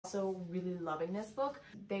also really loving this book.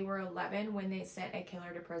 They were 11 when they sent a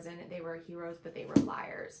killer to prison. They were heroes, but they were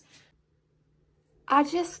liars.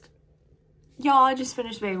 Y'all, I just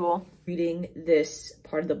finished Babel. Reading this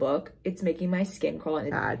part of the book, it's making my skin crawl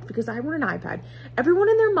and bad because I want an iPad. Everyone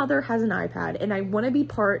and their mother has an iPad and I want to be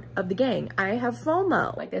part of the gang. I have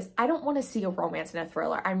FOMO. Like this, I don't want to see a romance and a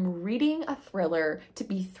thriller. I'm reading a thriller to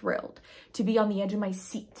be thrilled, to be on the edge of my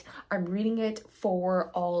seat. I'm reading it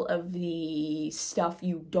for all of the stuff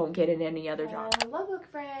you don't get in any other genre. Hello book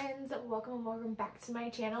friends, welcome back to my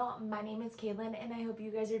channel. My name is Caitlin and I hope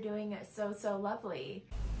you guys are doing so lovely.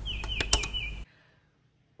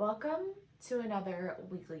 Welcome to another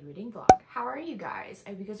weekly reading vlog. How are you guys? I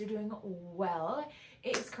hope you guys are doing well.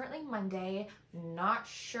 It is currently Monday, not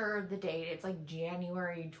sure the date. It's like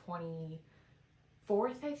January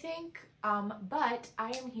 24th, I think. But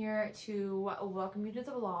I am here to welcome you to the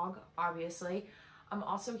vlog, obviously. I'm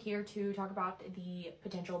also here to talk about the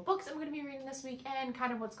potential books I'm going to be reading this week and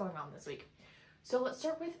kind of what's going on this week. So let's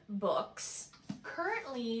start with books.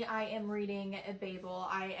 Currently, I am reading Babel.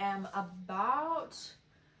 I am about,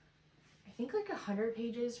 I think, like 100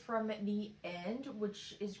 pages from the end,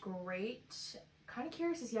 which is great. Kind of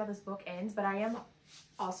curious to see how this book ends, but I am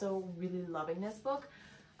also really loving this book.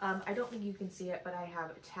 I don't think you can see it, but I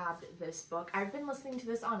have tabbed this book. I've been listening to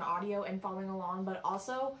this on audio and following along, but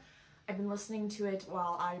also I've been listening to it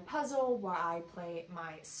while I puzzle, while I play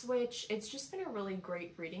my Switch. It's just been a really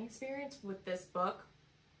great reading experience with this book.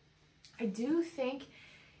 I do think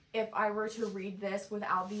if I were to read this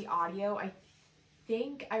without the audio, I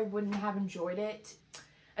think I wouldn't have enjoyed it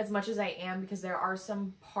as much as I am, because there are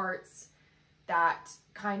some parts that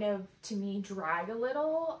kind of, to me, drag a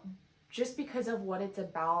little just because of what it's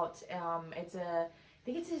about. I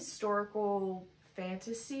think it's a historical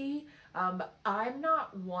fantasy. I'm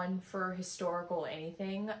not one for historical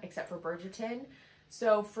anything except for Bridgerton.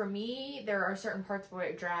 So for me, there are certain parts where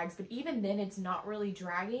it drags, but even then it's not really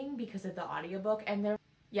dragging because of the audiobook. And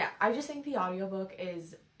yeah, I just think the audiobook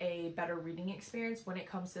is a better reading experience when it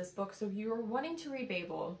comes to this book. So if you're wanting to read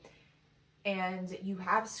Babel and you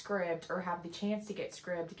have Scribd or have the chance to get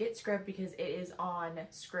Scribd because it is on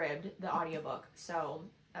Scribd, the audiobook. So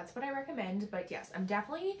that's what I recommend. But yes, I'm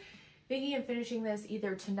definitely thinking of finishing this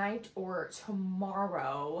either tonight or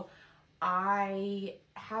tomorrow. I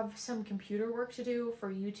have some computer work to do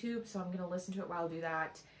for YouTube, so I'm going to listen to it while I do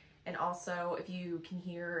that. And also, if you can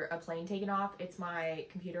hear a plane taking off, it's my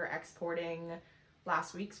computer exporting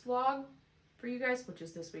last week's vlog for you guys, which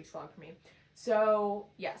is this week's vlog for me. So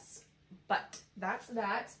yes, but that's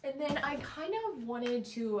that. And then I kind of wanted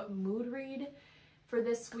to mood read for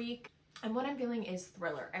this week, and what I'm feeling is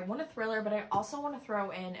thriller. I want a thriller, but I also want to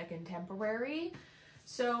throw in a contemporary.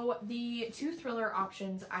 So the two thriller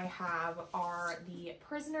options I have are The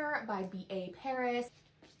Prisoner by B.A. Paris.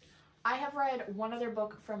 I have read one other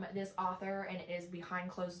book from this author, and it is Behind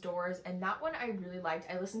Closed Doors, and that one I really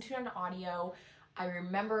liked. I listened to it on audio. I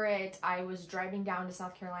remember it. I was driving down to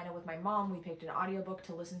South Carolina with my mom. We picked an audiobook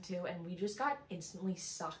to listen to, and we just got instantly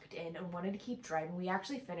sucked in and wanted to keep driving. We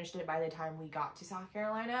actually finished it by the time we got to South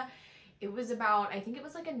Carolina. It was about, I think it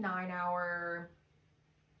was like a 9 or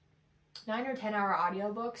 10 hour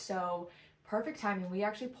audiobook, so perfect timing. We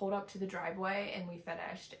actually pulled up to the driveway and we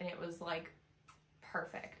finished, and it was like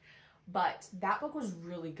perfect. But that book was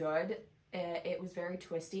really good. It was very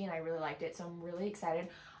twisty and I really liked it, so I'm really excited.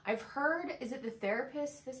 I've heard, is it The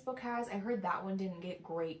Therapist this book has? I heard that one didn't get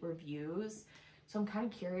great reviews, so I'm kind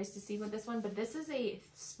of curious to see what this one, but this is a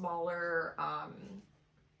smaller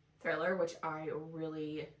thriller, which I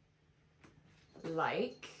really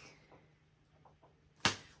like,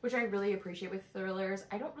 which I really appreciate with thrillers.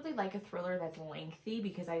 I don't really like a thriller that's lengthy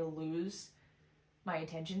because I lose my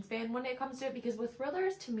attention span when it comes to it, because with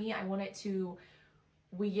thrillers, to me, I want it to,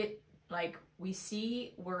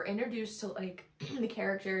 we're introduced to like the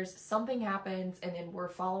characters, something happens, and then we're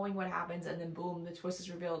following what happens, and then boom, the twist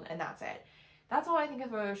is revealed, and that's it. That's all I think a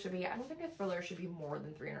thriller should be. I don't think a thriller should be more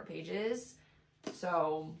than 300 pages.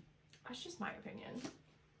 So that's just my opinion.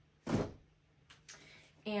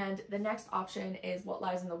 And the next option is What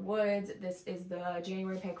Lies in the Woods. This is the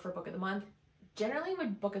January pick for Book of the Month. Generally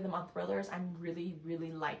with Book of the Month thrillers, I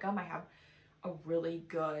really like them. I have a really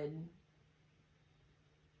good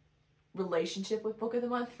relationship with Book of the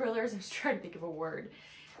Month thrillers. I was trying to think of a word.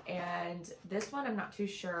 And this one, I'm not too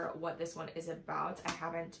sure what this one is about. I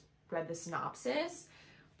haven't read the synopsis,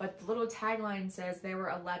 but the little tagline says they were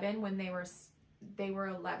 11 when they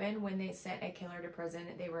sent a killer to prison.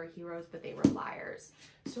 They were heroes, but they were liars.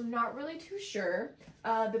 So not really too sure.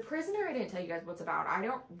 The Prisoner, I didn't tell you guys what's about. I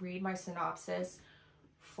don't read my synopsis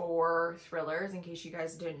for thrillers, in case you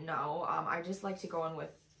guys didn't know. I just like to go in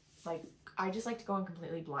with like, I just like to go in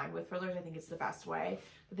completely blind with thrillers. I think it's the best way.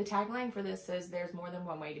 But the tagline for this says there's more than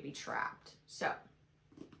one way to be trapped. So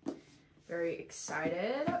very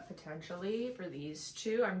excited potentially for these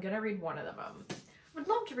two. I'm gonna read one of them. I would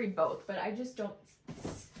love to read both, but I just don't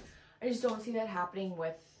see that happening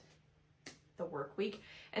with the work week.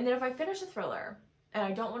 And then if I finish a thriller and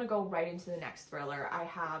I don't want to go right into the next thriller, I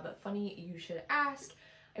have Funny You Should Ask.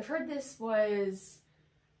 I've heard this was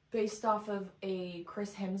based off of a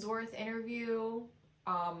Chris Hemsworth interview.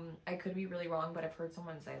 I could be really wrong, but I've heard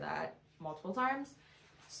someone say that multiple times.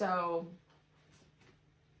 So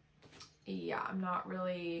yeah, I'm not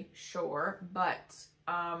really sure, but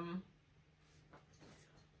I'm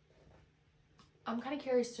kind of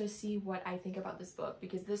curious to see what I think about this book,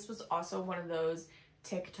 because this was also one of those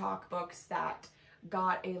TikTok books that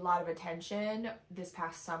got a lot of attention this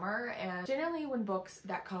past summer. And generally when books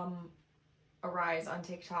that arise on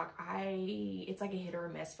TikTok, it's like a hit or a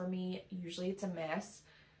miss for me. Usually it's a miss,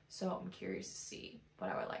 so I'm curious to see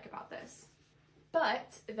what I would like about this.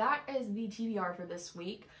 But that is the TBR for this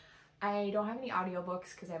week. I don't have any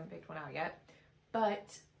audiobooks because I haven't picked one out yet,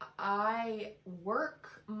 but I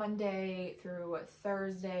work Monday through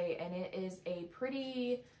Thursday, and it's a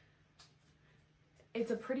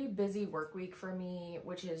pretty busy work week for me,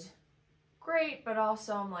 which is great, but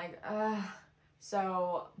also I'm like,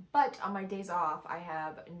 so, but on my days off, I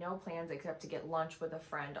have no plans except to get lunch with a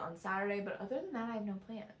friend on Saturday, but other than that, I have no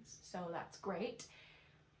plans, so that's great.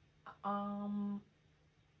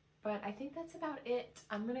 But I think that's about it.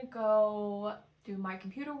 I'm gonna go do my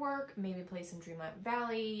computer work, maybe play some Dreamlight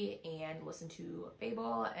Valley and listen to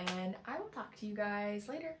Babel, and I will talk to you guys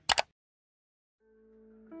later.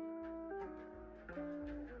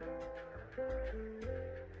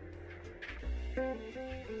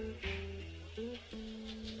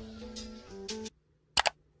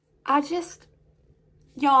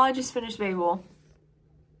 I just finished Babel.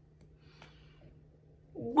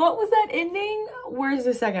 What was that ending? Where's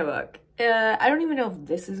the second book? I don't even know if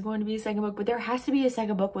this is going to be a second book, but there has to be a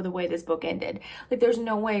second book with the way this book ended. Like, there's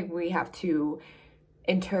no way we have to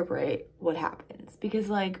interpret what happens, because,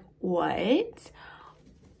 like, what?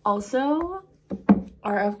 Also,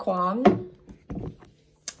 R.F. Kuang.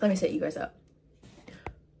 Let me set you guys up.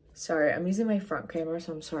 Sorry, I'm using my front camera,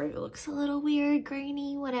 so I'm sorry if it looks a little weird,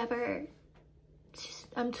 grainy, whatever.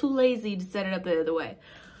 I'm too lazy to set it up the other way.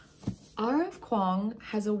 R.F. Kuang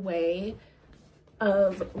has a way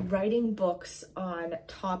of writing books on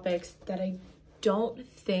topics that I don't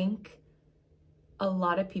think a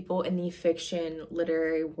lot of people in the fiction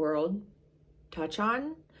literary world touch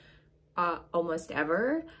on almost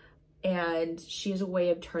ever. And she has a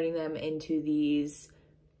way of turning them into these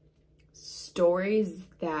stories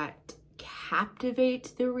that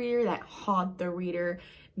captivate the reader, that haunt the reader,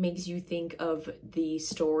 makes you think of the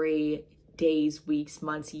story days, weeks,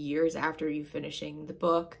 months, years after you finishing the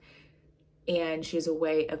book. And she has a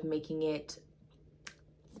way of making it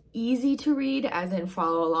easy to read, as in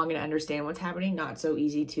follow along and understand what's happening, not so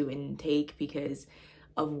easy to intake because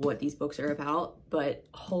of what these books are about. But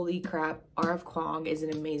holy crap, R.F. Kuang is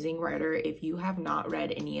an amazing writer. If you have not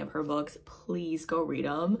read any of her books, please go read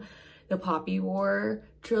them. The Poppy War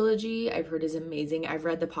trilogy I've heard is amazing. I've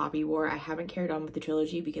read the Poppy War. I haven't carried on with the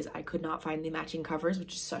trilogy because I could not find the matching covers,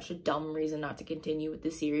 which is such a dumb reason not to continue with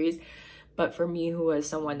the series. But for me, who is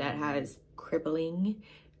someone that has crippling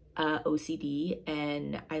OCD,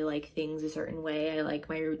 and I like things a certain way, I like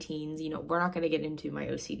my routines, you know, we're not going to get into my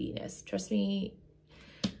OCD-ness, trust me.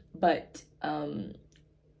 But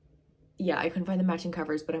yeah, I couldn't find the matching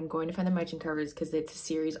covers, but I'm going to find the matching covers because it's a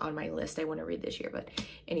series on my list I want to read this year. But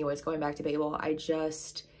anyways, going back to Babel,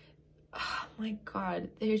 oh my God,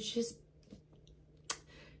 there's just,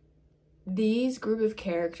 these group of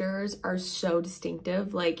characters are so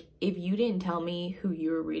distinctive. Like, if you didn't tell me who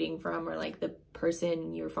you were reading from, or like the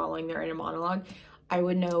person you're following their inner monologue, I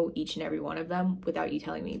would know each and every one of them without you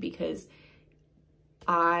telling me, because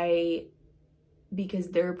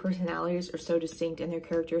their personalities are so distinct and their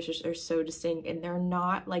characters are so distinct, and they're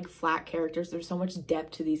not like flat characters. There's so much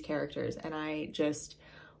depth to these characters, and I just,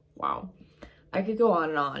 wow. I could go on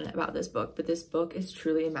and on about this book, but this book is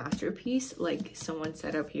truly a masterpiece, like someone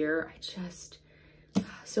said up here.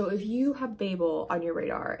 So if you have Babel on your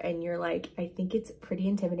radar and you're like, I think it's pretty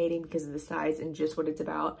intimidating because of the size and just what it's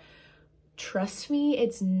about, trust me,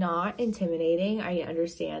 it's not intimidating. I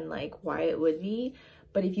understand like why it would be,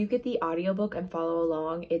 but if you get the audiobook and follow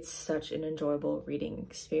along, it's such an enjoyable reading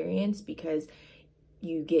experience, because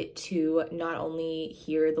you get to not only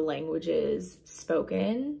hear the languages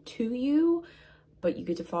spoken to you, but you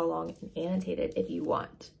get to follow along and annotate it if you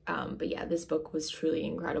want. But yeah, this book was truly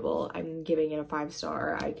incredible. I'm giving it a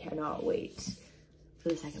 5-star. I cannot wait for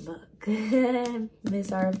the second book.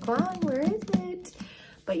 Miss Art of Clown, where is it?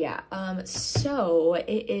 But yeah, so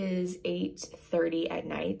it is 8:30 at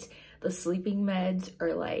night. The sleeping meds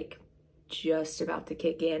are like just about to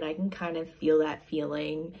kick in. I can kind of feel that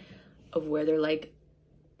feeling of where they're like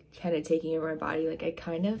kind of taking over my body. Like I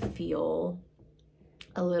kind of feel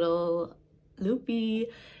a little loopy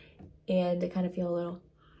and I kind of feel a little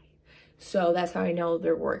high. So that's how I know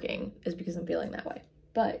they're working, is because I'm feeling that way.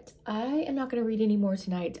 But I am not going to read anymore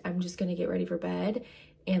tonight. I'm just going to get ready for bed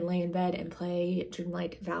and lay in bed and play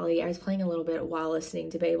Dreamlight Valley. I was playing a little bit while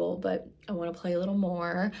listening to Babel, but I want to play a little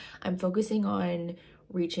more. I'm focusing on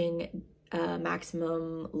reaching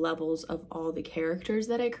maximum levels of all the characters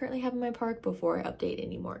that I currently have in my park before I update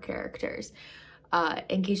any more characters.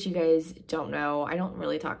 In case you guys don't know, I don't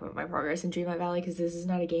really talk about my progress in Dreamlight Valley because this is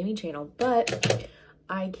not a gaming channel, but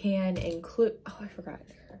I can include, oh, I forgot.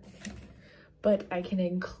 But I can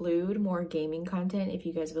include more gaming content if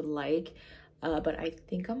you guys would like. But I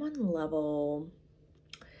think I'm on level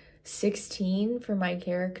 16 for my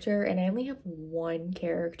character, and I only have one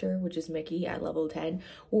character, which is Mickey, at level 10.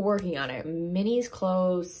 We're working on it. Minnie's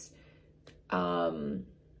close. What's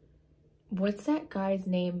that guy's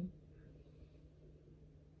name?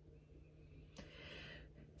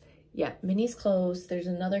 Yeah, Minnie's close. There's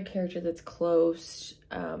another character that's close.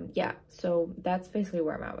 Yeah, so that's basically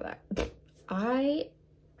where I'm at with that.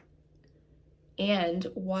 And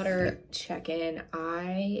water check-in.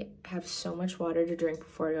 I have so much water to drink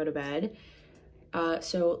before I go to bed.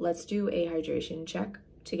 So let's do a hydration check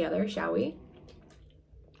together, shall we?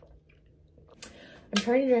 I'm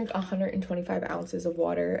trying to drink 125 ounces of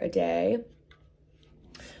water a day.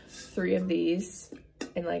 3 of these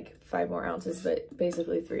and like 5 more ounces, but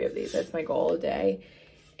basically 3 of these. That's my goal a day.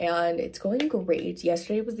 And it's going great.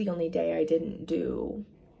 Yesterday was the only day I didn't do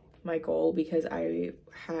my goal because I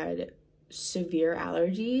had severe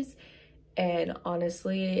allergies, and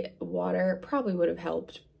honestly water probably would have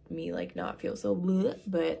helped me like not feel so bleh,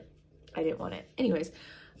 but I didn't want it. Anyways,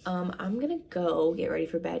 I'm gonna go get ready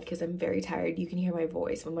for bed because I'm very tired. You can hear my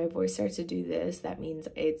voice. When my voice starts to do this, that means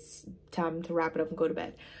it's time to wrap it up and go to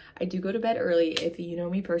bed. I do go to bed early. If you know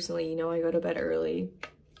me personally, you know I go to bed early.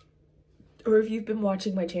 Or if you've been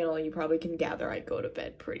watching my channel, you probably can gather I go to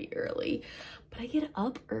bed pretty early. But I get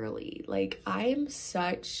up early. Like, I am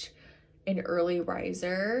such an early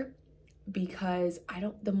riser because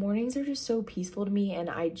the mornings are just so peaceful to me, and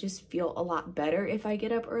I just feel a lot better if I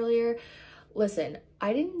get up earlier. Listen,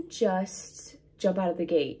 I didn't just jump out of the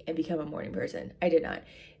gate and become a morning person. I did not.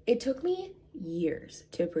 It took me years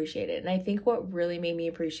to appreciate it. And I think what really made me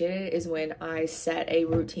appreciate it is when I set a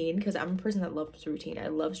routine, because I'm a person that loves routine. I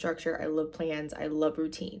love structure. I love plans. I love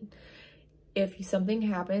routine. If something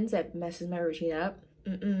happens that messes my routine up,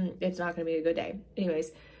 it's not going to be a good day.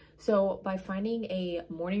 Anyways, so by finding a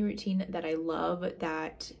morning routine that I love,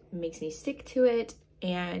 that makes me stick to it,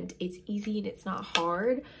 and it's easy and it's not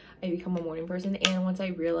hard, I become a morning person. And once I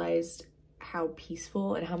realized how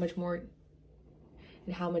peaceful and how much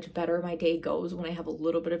better my day goes when I have a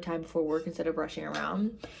little bit of time before work instead of rushing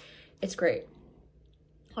around, it's great.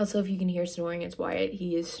 Also, if you can hear snoring, it's Wyatt.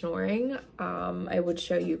 He is snoring. I would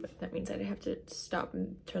show you, but that means I'd have to stop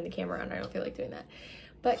and turn the camera on. I don't feel like doing that.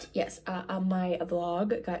 But yes, my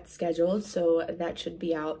vlog got scheduled, so that should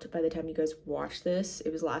be out by the time you guys watch this.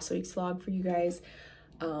 It was last week's vlog for you guys.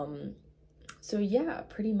 So yeah,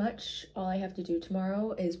 pretty much all I have to do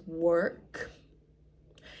tomorrow is work.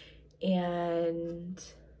 And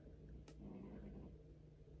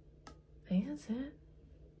I think that's it.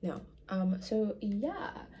 No. So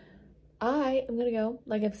yeah, I am gonna go,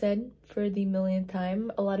 like I've said for the millionth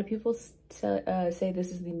time. A lot of people say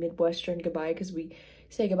this is the Midwestern goodbye, because we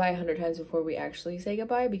say goodbye 100 times before we actually say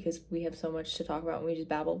goodbye, because we have so much to talk about and we just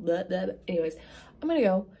babble, blah, blah, blah. Anyways, I'm gonna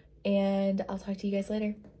go, and I'll talk to you guys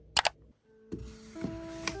later.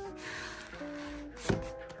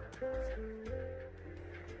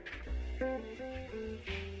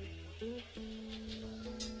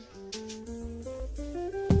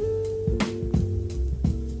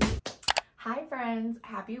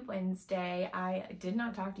 Happy Wednesday. I did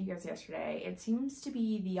not talk to you guys yesterday. It seems to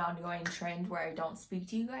be the ongoing trend where I don't speak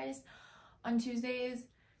to you guys on Tuesdays,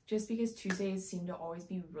 just because Tuesdays seem to always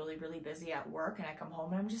be really busy at work, and I come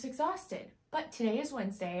home and I'm just exhausted. But today is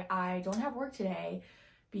Wednesday. I don't have work today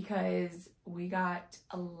because we got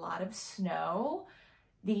a lot of snow.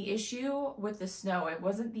 The issue with the snow, it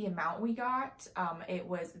wasn't the amount we got, it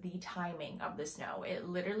was the timing of the snow. It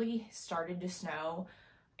literally started to snow,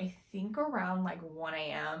 I think around like 1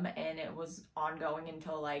 a.m. and it was ongoing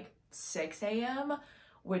until like 6 a.m.,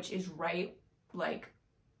 which is right like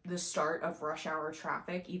the start of rush hour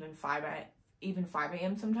traffic. Even 5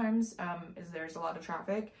 a.m. sometimes there's a lot of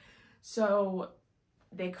traffic, so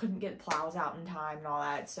they couldn't get plows out in time and all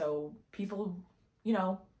that, so people, you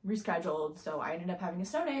know, rescheduled. So I ended up having a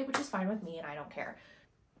snow day, which is fine with me and I don't care.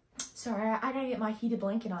 Sorry, I gotta get my heated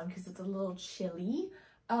blanket on because it's a little chilly.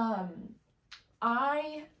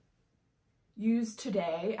 I used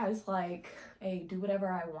today as like a do whatever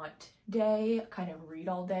I want day, kind of read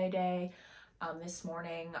all day. This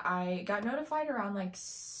morning I got notified around like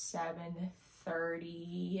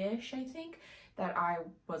 7:30-ish, I think, that I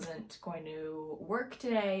wasn't going to work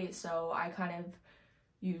today, so I kind of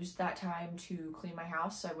used that time to clean my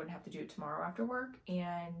house so I wouldn't have to do it tomorrow after work.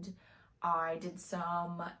 And I did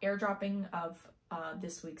some airdropping of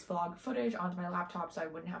this week's vlog footage onto my laptop so I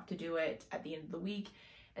wouldn't have to do it at the end of the week.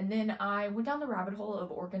 And then I went down the rabbit hole of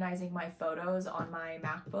organizing my photos on my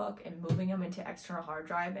MacBook and moving them into external hard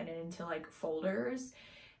drive and into like folders.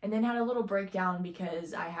 And then had a little breakdown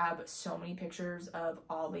because I have so many pictures of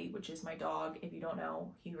Ollie, which is my dog. If you don't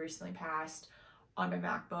know, he recently passed, on my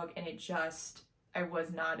MacBook, and it just, I'm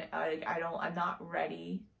not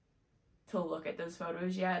ready to look at those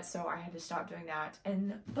photos yet, so I had to stop doing that.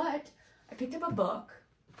 But I picked up a book.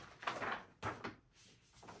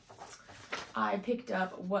 I picked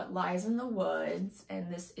up What Lies in the Woods,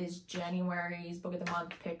 and this is January's Book of the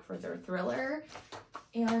Month pick for their thriller.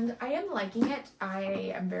 And I am liking it.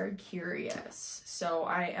 I am very curious. So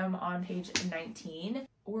I am on page 19.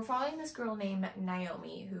 We're following this girl named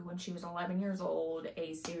Naomi, who when she was 11 years old,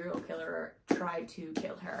 a serial killer tried to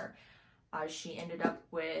kill her. She ended up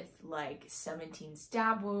with like 17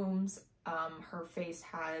 stab wounds. Her face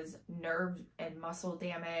has nerve and muscle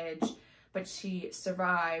damage, but she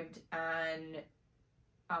survived, and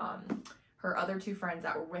her other two friends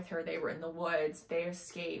that were with her, they were in the woods, they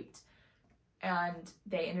escaped, and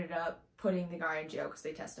they ended up putting the guy in jail because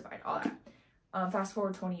they testified, all that. Fast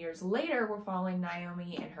forward 20 years later, we're following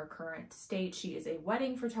Naomi in her current state. She is a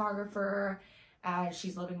wedding photographer.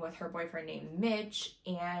 She's living with her boyfriend named Mitch,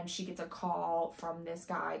 and she gets a call from this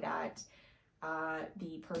guy that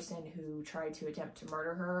the person who tried to attempt to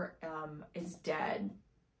murder her is dead.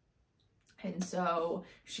 And so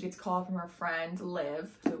she gets a call from her friend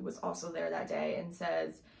Liv, who was also there that day, and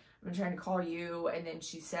says, "I've been trying to call you." And then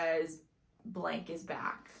she says, "Blank is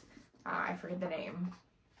back." I forget the name.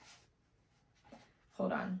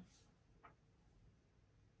 Hold on.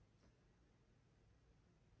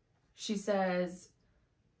 She says,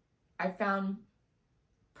 "I found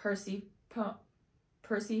Persephone.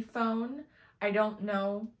 I don't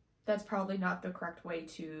know. That's probably not the correct way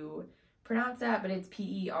to pronounce that, but it's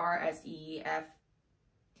P-E-R-S-E-F.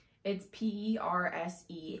 It's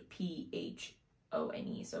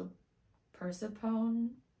P-E-R-S-E-P-H-O-N-E. So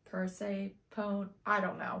Persephone. I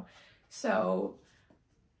don't know. So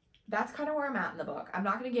that's kind of where I'm at in the book. I'm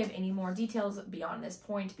not going to give any more details beyond this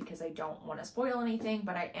point because I don't want to spoil anything,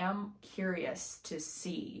 but I am curious to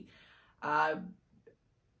see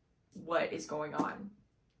what is going on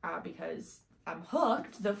because I'm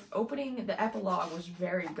hooked. The epilogue was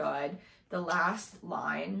very good. The last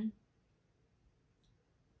line,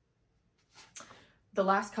 the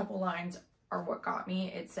last couple lines are what got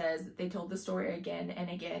me. It says, "They told the story again and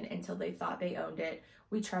again until they thought they owned it.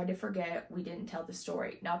 We tried to forget. We didn't tell the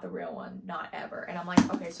story. Not the real one. Not ever." And I'm like,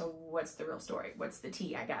 okay, so what's the real story? What's the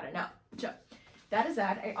tea? I gotta know. So that is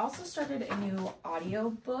that. I also started a new audio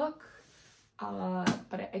book,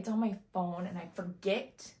 but it's on my phone and I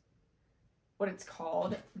forget what it's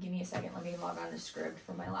called. Give me a second. Let me log on to Scribd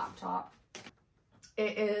from my laptop.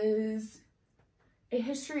 It is A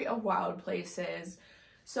History of Wild Places.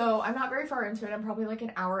 So I'm not very far into it. I'm probably like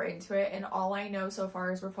an hour into it. And all I know so far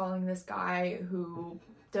is we're following this guy who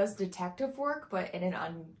does detective work, but in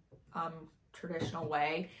an untraditional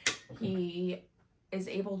way. He is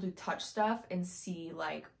able to touch stuff and see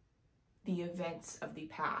like the events of the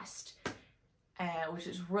past, which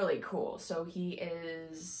is really cool. So he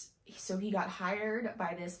got hired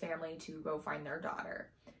by this family to go find their daughter.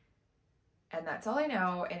 And that's all I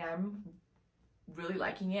know. And I'm really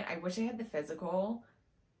liking it. I wish I had the physical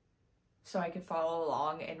so I could follow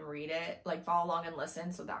along and read it, like follow along and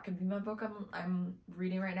listen. So that could be my book I'm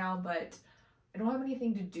reading right now, but I don't have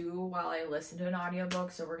anything to do while I listen to an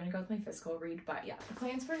audiobook, so we're gonna go with my physical read. But yeah, the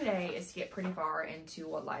plans for today is to get pretty far into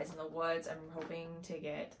What Lies in the Woods. I'm hoping to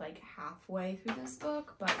get like halfway through this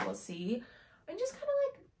book, but we'll see. And just kind of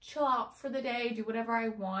like chill out for the day, do whatever I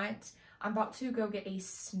want. I'm about to go get a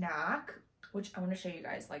snack, which I want to show you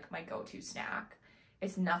guys like my go-to snack.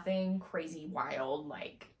 It's nothing crazy wild,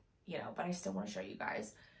 like, you know, but I still want to show you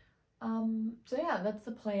guys. So yeah, that's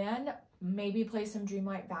the plan. Maybe play some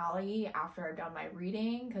Dreamlight Valley after I've done my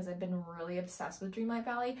reading, because I've been really obsessed with Dreamlight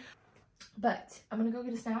Valley. But I'm gonna go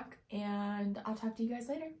get a snack and I'll talk to you guys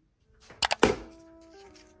later.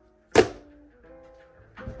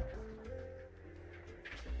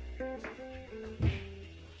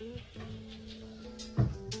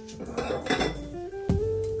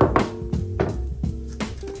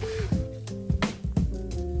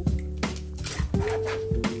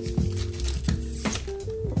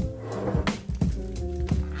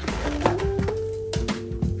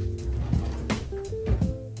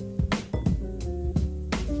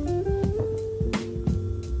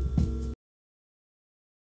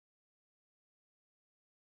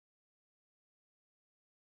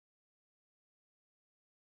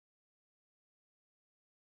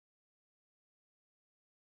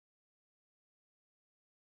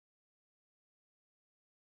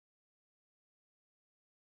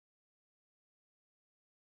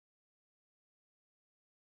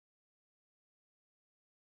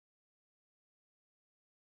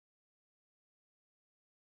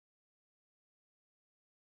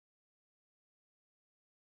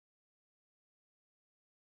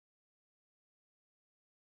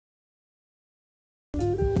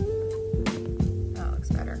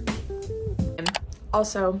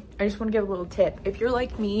 Also, I just want to give a little tip. If you're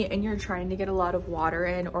like me and you're trying to get a lot of water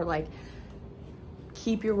in, or like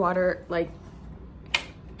keep your water like,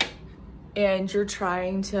 and you're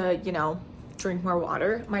trying to, you know, drink more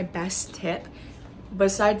water, my best tip,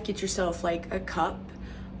 besides get yourself like a cup,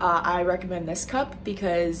 I recommend this cup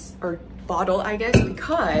because, or bottle, I guess,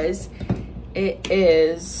 because it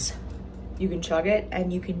is, you can chug it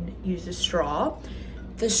and you can use a straw.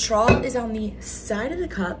 The straw is on the side of the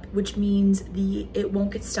cup, which means it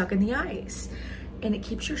won't get stuck in the ice, and it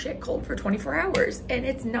keeps your shit cold for 24 hours. And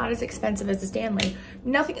it's not as expensive as a Stanley.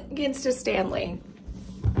 Nothing against a Stanley.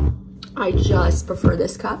 I just prefer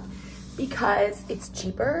this cup because it's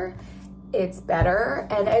cheaper, it's better,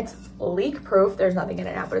 and it's leak proof. There's nothing in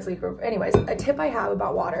it now, but it's leak proof. Anyways, a tip I have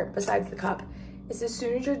about water besides the cup is as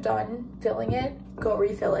soon as you're done filling it, go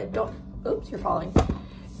refill it. Don't, oops, you're falling.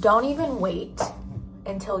 Don't even wait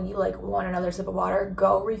until you like want another sip of water.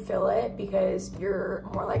 Go refill it because you're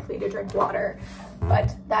more likely to drink water.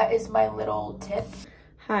 But that is my little tip.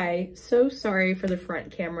 Hi, so sorry for the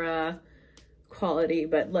front camera quality,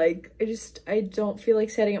 but like I don't feel like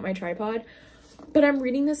setting up my tripod. But I'm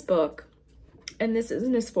reading this book, and this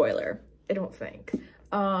isn't a spoiler, I don't think.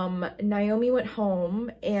 Naomi went home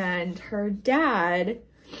and her dad,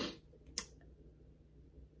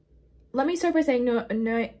 let me start by saying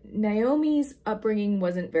Naomi's upbringing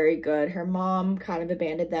wasn't very good. Her mom kind of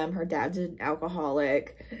abandoned them. Her dad's an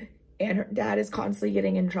alcoholic, and her dad is constantly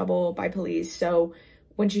getting in trouble by police. So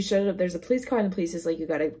when she showed up, there's a police car, and the police is like, you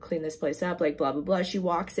gotta clean this place up, like blah, blah, blah. She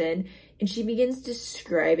walks in and she begins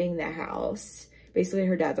describing the house. Basically,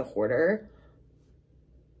 her dad's a hoarder.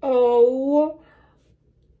 Oh,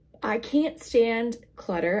 I can't stand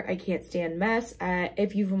clutter. I can't stand mess.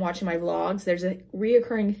 If you've been watching my vlogs, there's a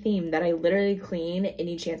reoccurring theme that I literally clean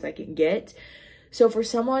any chance I can get. So for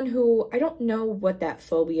someone who, I don't know what that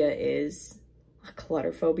phobia is,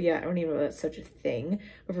 clutter phobia, I don't even know if that's such a thing,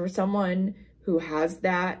 but for someone who has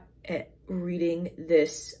that, reading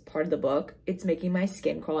this part of the book, it's making my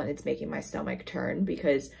skin crawl and it's making my stomach turn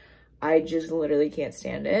because I just literally can't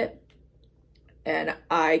stand it. And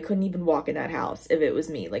I couldn't even walk in that house if it was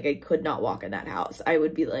me. Like, I could not walk in that house. I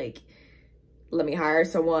would be like, let me hire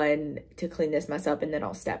someone to clean this mess up and then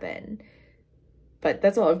I'll step in. But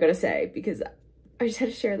that's all I've got to say because I just had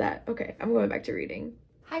to share that. Okay, I'm going back to reading.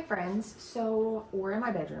 Hi friends, so we're in my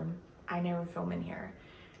bedroom. I never film in here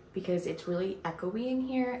because it's really echoey in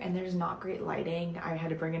here and there's not great lighting. I had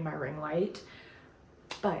to bring in my ring light.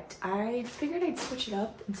 But I figured I'd switch it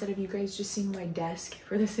up instead of you guys just seeing my desk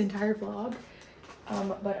for this entire vlog.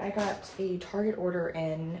 But I got a Target order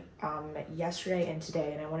in yesterday and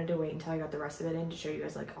today, and I wanted to wait until I got the rest of it in to show you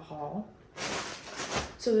guys like a haul.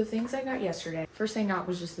 So the things I got yesterday, first thing I got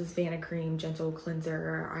was just this Vanna Cream Gentle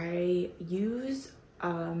Cleanser. I use,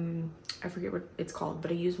 I forget what it's called, but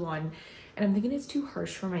I use one, and I'm thinking it's too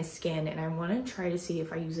harsh for my skin, and I want to try to see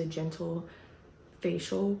if I use a gentle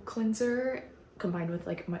facial cleanser combined with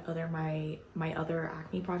like my other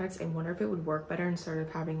acne products. I wonder if it would work better instead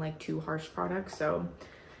of having like two harsh products. So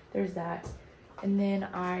there's that. And then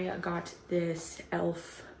I got this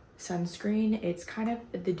e.l.f. sunscreen. It's kind of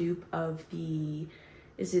the dupe of the,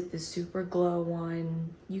 is it the Super Glow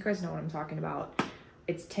one? You guys know what I'm talking about.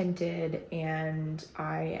 It's tinted, and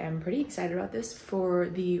I am pretty excited about this for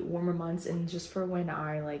the warmer months and just for when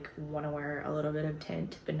I like want to wear a little bit of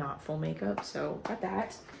tint but not full makeup. So got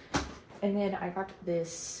that. And then I got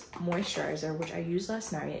this moisturizer, which I used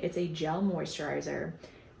last night. It's a gel moisturizer.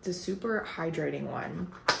 It's a super hydrating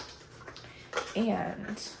one,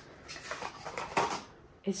 and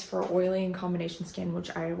it's for oily and combination skin,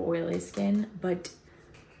 which I have oily skin, but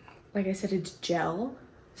like I said, it's gel.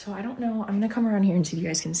 So I don't know, I'm gonna come around here and see if you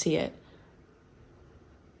guys can see it.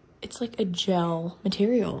 It's like a gel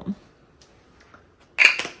material.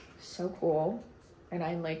 So cool. And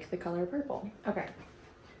I like the color purple. Okay.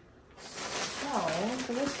 So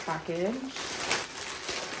for this package,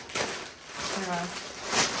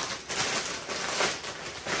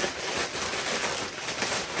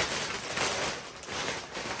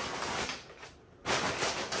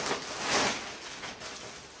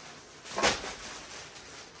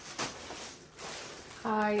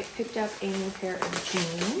 I picked up a new pair of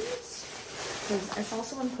jeans because I saw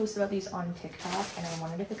someone post about these on TikTok and I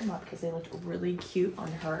wanted to pick them up because they looked really cute on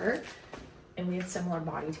her and we have similar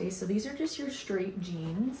body taste. So these are just your straight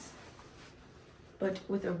jeans, but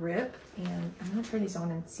with a rip, and I'm gonna try these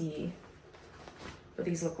on and see what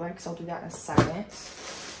these look like, so I'll do that in a second.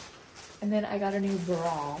 And then I got a new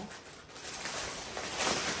bra.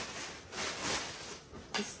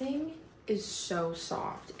 This thing is so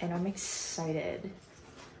soft and I'm excited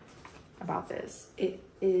about this. It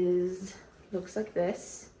looks like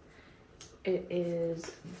this. It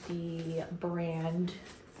is the brand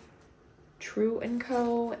True &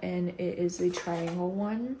 Co, and it is the triangle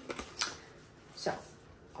one. So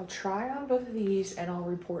I'll try on both of these and I'll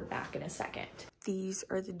report back in a second. These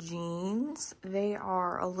are the jeans. They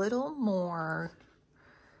are a little more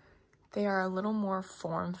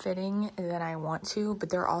form-fitting than I want to,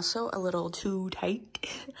 but they're also a little too tight,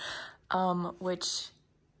 which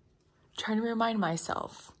I'm trying to remind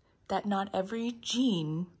myself that not every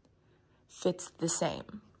jean fits the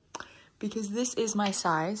same, because this is my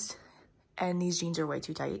size and these jeans are way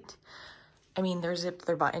too tight. I mean, they're zipped,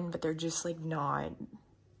 they're buttoned, but they're just like not,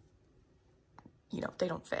 you know, they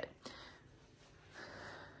don't fit.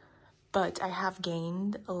 But I have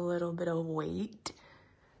gained a little bit of weight,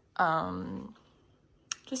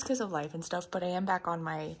 just because of life and stuff, but I am back on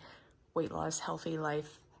my weight loss, healthy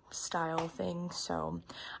lifestyle thing. So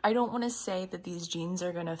I don't want to say that these jeans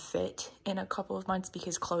are gonna fit in a couple of months,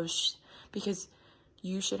 because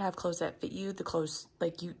you should have clothes that fit you. The clothes,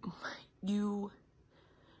 like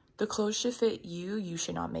the clothes should fit you. You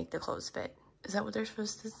should not make the clothes fit. Is that what they're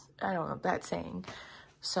supposed to, I don't know, that saying.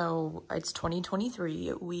 So it's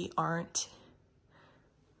 2023. We aren't,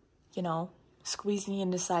 you know, squeezing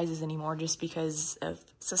into sizes anymore just because of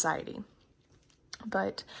society.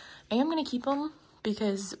 But I am going to keep them,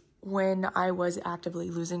 because when I was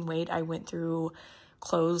actively losing weight, I went through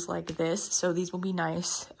clothes like this. So these will be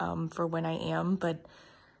nice for when I am, but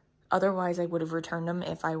otherwise I would have returned them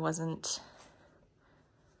if I wasn't,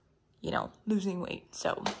 you know, losing weight.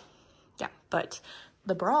 So yeah, but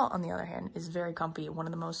the bra, on the other hand, is very comfy. One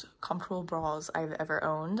of the most comfortable bras I've ever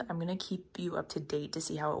owned. I'm going to keep you up to date to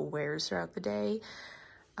see how it wears throughout the day.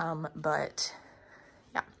 But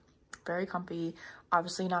yeah, very comfy.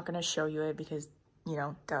 Obviously not going to show you it because, you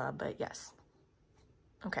know, duh, but yes.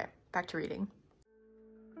 Okay, back to reading.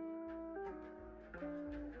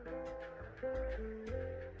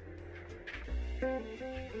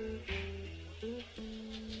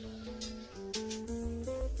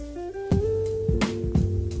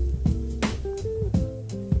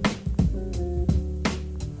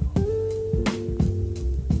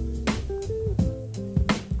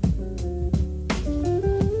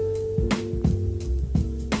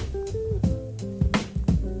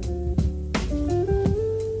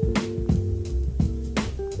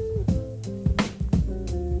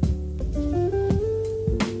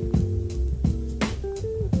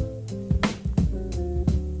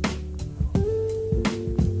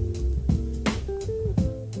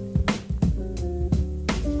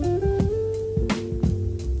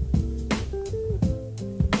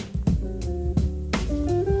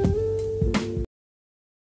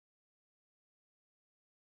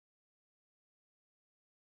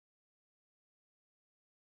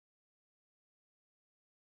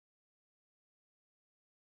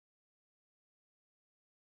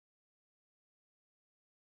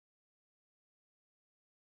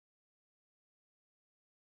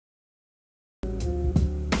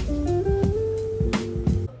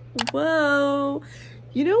 Whoa.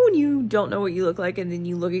 You know when you don't know what you look like and then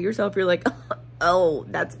you look at yourself, you're like, oh,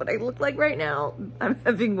 that's what I look like right now. I'm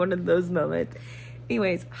having one of those moments.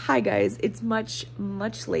 Anyways, hi guys. It's much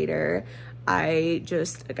later. I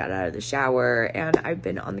just got out of the shower and I've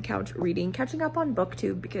been on the couch reading, catching up on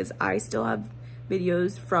booktube because I still have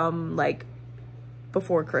videos from like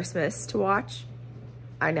before Christmas to watch.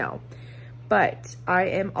 I know, but I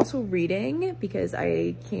am also reading because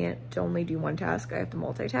I can't only do one task. I have to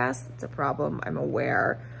multitask. It's a problem, I'm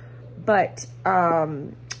aware, but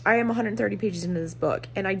I am 130 pages into this book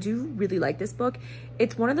and I do really like this book.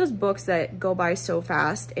 It's one of those books that go by so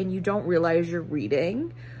fast and you don't realize you're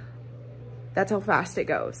reading. That's how fast it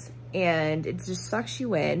goes. And it just sucks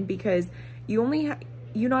you in because you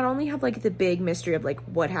not only have like the big mystery of like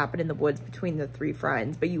what happened in the woods between the three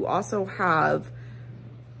friends, but you also have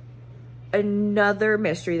another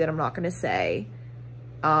mystery that I'm not going to say.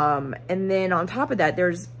 And then on top of that,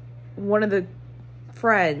 there's one of the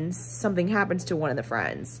friends, something happens to one of the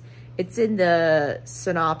friends. It's in the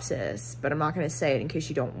synopsis, but I'm not going to say it in case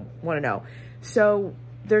you don't want to know. So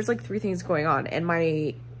there's like three things going on and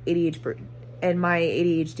my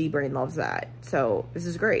ADHD brain loves that. So this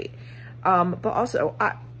is great. But also,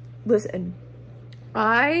 listen,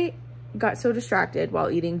 I got so distracted while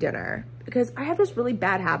eating dinner because I have this really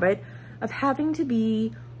bad habit of having to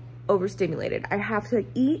be overstimulated. I have to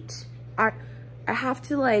eat, I have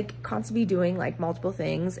to like constantly be doing like multiple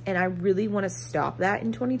things and I really want to stop that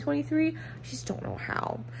in 2023. I just don't know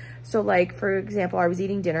how. So like, for example, I was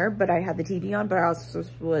eating dinner, but I had the TV on, but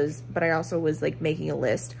I also was like making a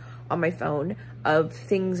list on my phone of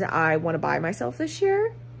things I want to buy myself this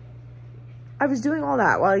year. I was doing all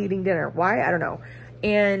that while eating dinner. Why? I don't know.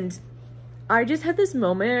 And I just had this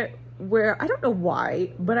moment where, I don't know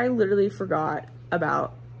why, but I literally forgot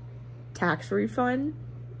about tax refund.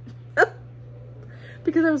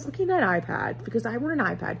 Because I was looking at iPad, because I want an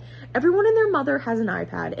iPad. Everyone and their mother has an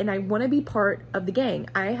iPad, and I want to be part of the gang.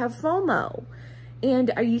 I have FOMO. And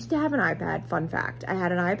I used to have an iPad, fun fact. I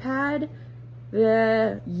had an iPad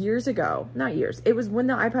years ago, not years, it was when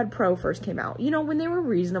the iPad Pro first came out, you know, when they were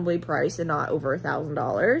reasonably priced and not over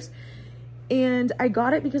 $1,000. And I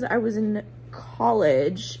got it because I was in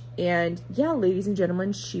college, and yeah, ladies and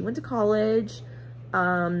gentlemen, she went to college.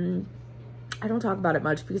 I don't talk about it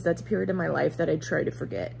much because that's a period in my life that I try to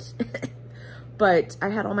forget. But I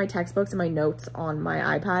had all my textbooks and my notes on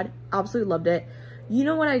my iPad. Absolutely loved it. You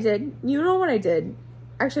know what I did?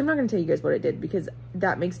 Actually, I'm not going to tell you guys what I did because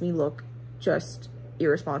that makes me look just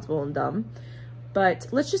irresponsible and dumb. But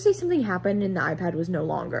let's just say something happened and the iPad was no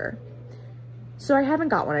longer. So I haven't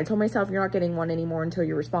got one. I told myself you're not getting one anymore until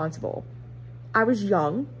you're responsible. I was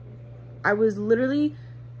young. I was literally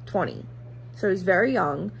 20. So I was very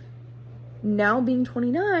young. Now being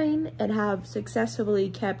 29 and have successfully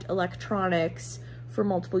kept electronics for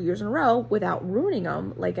multiple years in a row without ruining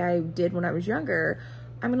them like I did when I was younger,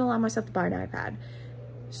 I'm gonna allow myself to buy an iPad.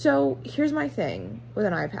 So here's my thing with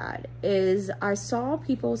an iPad is I saw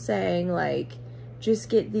people saying like, just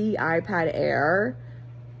get the iPad Air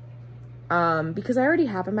because I already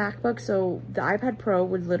have a MacBook. So the iPad Pro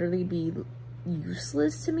would literally be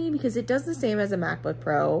useless to me because it does the same as a MacBook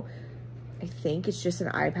Pro. I think it's just an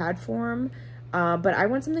iPad form, but I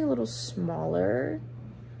want something a little smaller.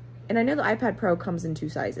 And I know the iPad Pro comes in 2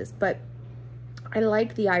 sizes, but I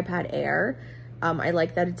like the iPad Air. I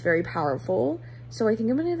like that it's very powerful. So I think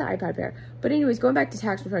I'm gonna do the iPad Air. But anyways, going back to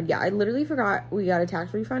tax refund, yeah, I literally forgot we got a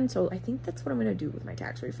tax refund. So I think that's what I'm gonna do with my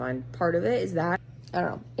tax refund. Part of it is that, I don't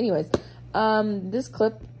know. Anyways, this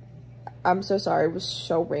clip, I'm so sorry, it was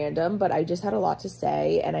so random, but I just had a lot to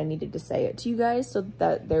say and I needed to say it to you guys. So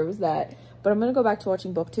that there was that. But I'm gonna go back to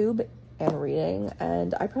watching booktube and reading,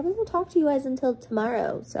 and I probably won't talk to you guys until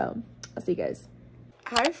tomorrow. So I'll see you guys.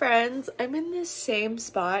 Hi friends, I'm in the same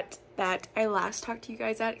spot that I last talked to you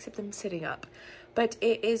guys at, except I'm sitting up. But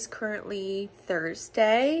it is currently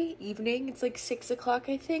Thursday evening. It's like 6 o'clock,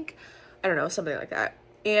 I think. I don't know, something like that.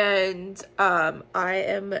 And I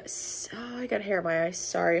got hair in my eyes.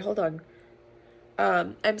 Sorry, hold on.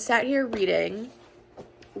 I'm sat here reading,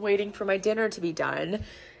 waiting for my dinner to be done,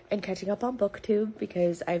 and catching up on booktube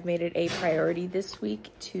because I've made it a priority this week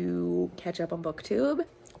to catch up on booktube.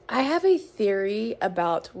 I have a theory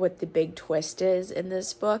about what the big twist is in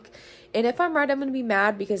this book, and if I'm right, I'm gonna be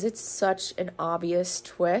mad because it's such an obvious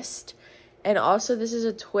twist. And also, this is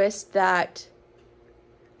a twist that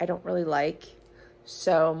I don't really like,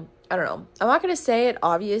 so I don't know. I'm not gonna say it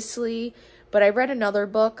obviously, but I read another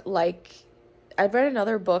book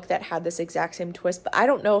that had this exact same twist, but I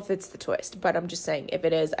don't know if it's the twist, but I'm just saying if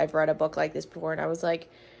it is, I've read a book like this before and I was like,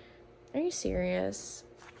 are you serious?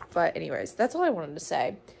 But anyways, that's all I wanted to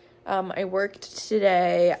say. I worked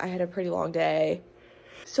today. I had a pretty long day,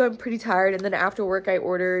 so I'm pretty tired. And then after work, I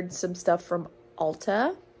ordered some stuff from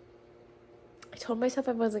Ulta. I told myself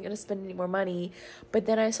I wasn't going to spend any more money, but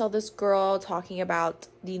then I saw this girl talking about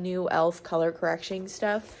the new e.l.f. color correction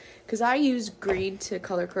stuff, because I use green to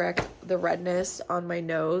color correct the redness on my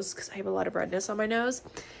nose, because I have a lot of redness on my nose.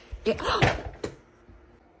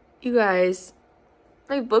 You guys,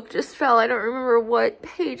 my book just fell. I don't remember what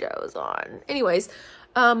page I was on. Anyways,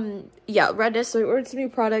 yeah, redness. So I ordered some new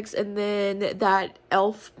products, and then that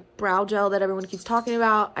e.l.f. brow gel that everyone keeps talking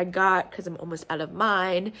about, I got because I'm almost out of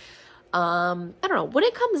mine. I don't know. When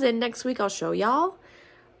it comes in next week, I'll show y'all.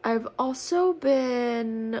 I've also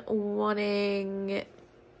been wanting...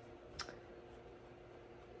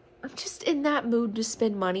 I'm just in that mood to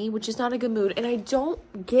spend money, which is not a good mood. And I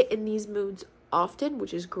don't get in these moods often,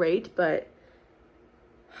 which is great, but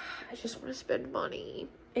I just want to spend money.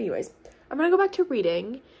 Anyways, I'm going to go back to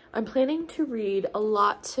reading. I'm planning to read a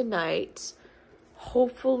lot tonight.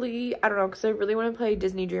 Hopefully, I don't know, because I really want to play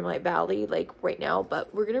Disney Dreamlight Valley, like, right now.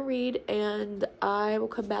 But we're going to read, and I will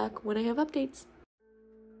come back when I have updates.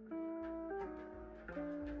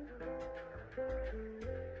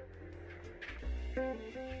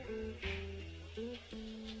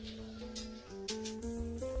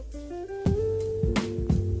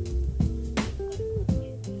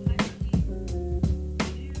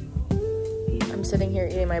 I'm sitting here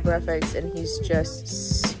eating my breakfast, and he's just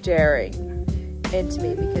staring into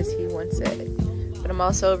me because he wants it. But I'm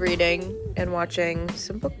also reading and watching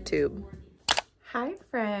some booktube. Hi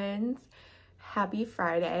friends, happy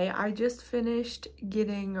Friday. I just finished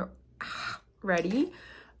getting ready.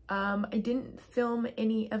 I didn't film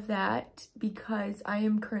any of that because I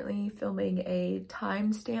am currently filming a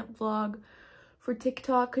timestamp vlog for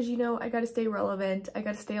TikTok, because you know I gotta stay relevant, I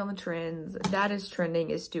gotta stay on the trends. That is trending,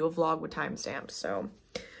 is do a vlog with timestamps. So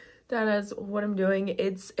that is what I'm doing.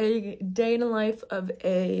 It's a day in the life of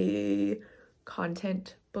a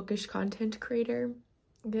bookish content creator,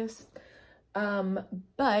 I guess.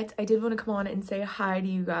 But I did want to come on and say hi to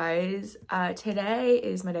you guys. Today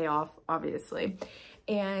is my day off, obviously.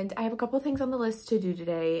 And I have a couple of things on the list to do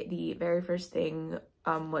today. The very first thing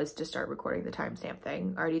was to start recording the timestamp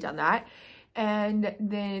thing. Already done that. And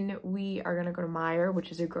then we are gonna go to Meijer,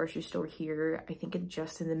 which is a grocery store here. I think it's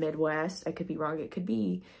just in the Midwest. I could be wrong. It could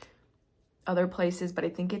be other places, but I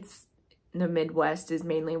think it's the Midwest is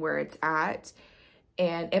mainly where it's at.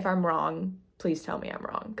 And if I'm wrong, please tell me I'm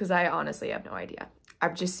wrong, because I honestly have no idea.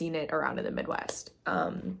 I've just seen it around in the Midwest.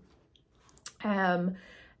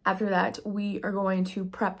 After that, we are going to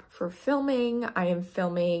prep for filming. I am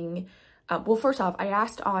filming, well, first off, I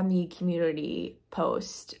asked on the community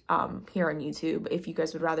post here on YouTube if you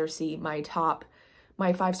guys would rather see my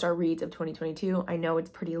 5-star reads of 2022. I know it's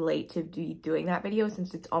pretty late to be doing that video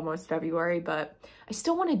since it's almost February, but I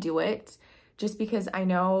still want to do it just because I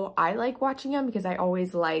know I like watching them, because I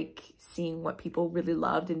always like seeing what people really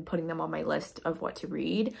loved and putting them on my list of what to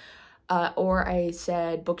read. Or I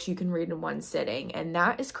said books you can read in one sitting, and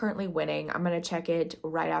that is currently winning. I'm going to check it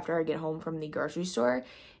right after I get home from the grocery store,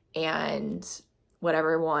 and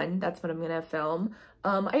whatever won, that's what I'm going to film.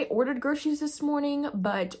 I ordered groceries this morning,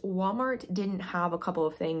 but Walmart didn't have a couple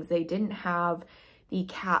of things. They didn't have the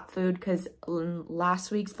cat food, because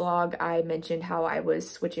last week's vlog I mentioned how I was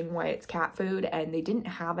switching Wyatt's cat food, and they didn't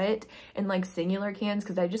have it in like singular cans,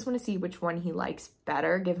 because I just want to see which one he likes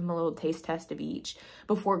better, give him a little taste test of each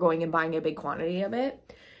before going and buying a big quantity of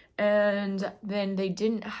it. And then they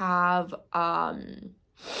didn't have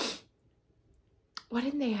what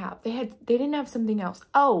didn't they have? They didn't have something else.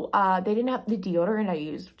 Oh, they didn't have the deodorant I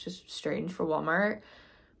use, which is strange for Walmart.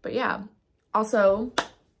 But yeah, also,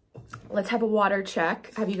 let's have a water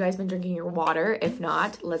check. Have you guys been drinking your water? If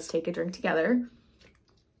not, let's take a drink together.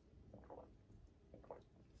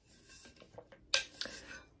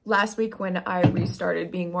 Last week when I restarted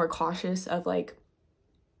being more cautious of like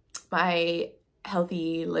my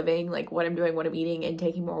healthy living, like what I'm doing, what I'm eating, and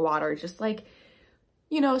taking more water, just like,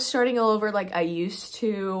 you know, starting all over like I used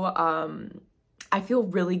to, I feel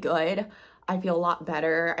really good. I feel a lot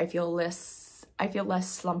better. I feel less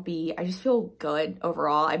slumpy. I just feel good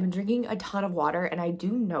overall. I've been drinking a ton of water, and I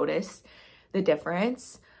do notice the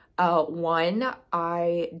difference. One,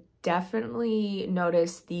 I definitely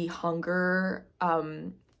noticed the hunger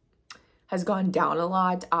has gone down a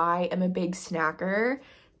lot. I am a big snacker,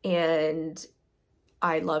 and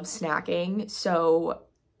I love snacking. So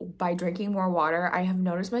by drinking more water, I have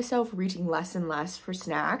noticed myself reaching less and less for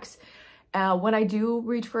snacks. When I do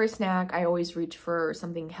reach for a snack, I always reach for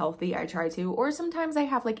something healthy. I try to, or sometimes I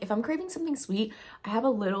have like, if I'm craving something sweet, I have a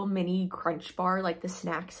little mini crunch bar, like the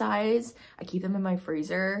snack size. I keep them in my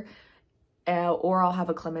freezer, or I'll have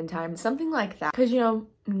a clementine, something like that. Cause you know,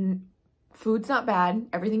 food's not bad.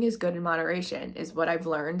 Everything is good in moderation is what I've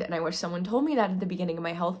learned. And I wish someone told me that at the beginning of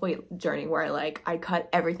my health weight journey, where I cut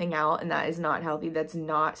everything out, and that is not healthy. That's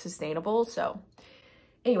not sustainable. So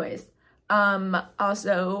anyways,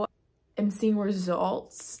 also I'm seeing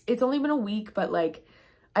results. It's only been a week, but like,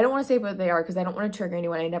 I don't want to say what they are because I don't want to trigger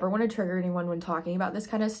anyone. I never want to trigger anyone when talking about this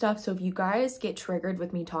kind of stuff. So if you guys get triggered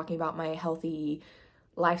with me talking about my healthy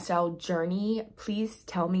lifestyle journey, please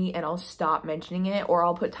tell me and I'll stop mentioning it, or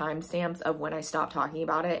I'll put timestamps of when I stop talking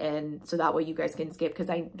about it, and so that way you guys can skip, because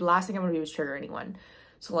the last thing I'm gonna do is trigger anyone.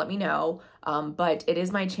 So let me know. But it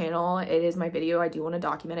is my channel, it is my video. I do want to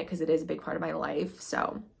document it because it is a big part of my life.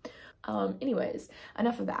 So anyways,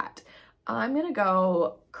 enough of that. I'm gonna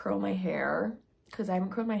go curl my hair because I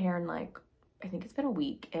haven't curled my hair in like, I think it's been a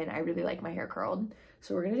week, and I really like my hair curled.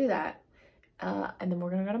 So we're gonna do that. And then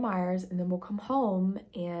we're gonna go to Myers, and then we'll come home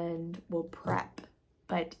and we'll prep.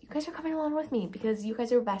 But you guys are coming along with me because you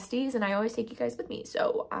guys are besties and I always take you guys with me.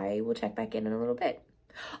 So I will check back in a little bit.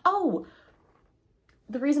 Oh,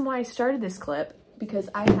 the reason why I started this clip, because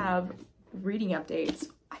I have reading updates.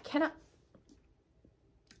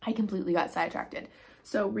 I completely got sidetracked.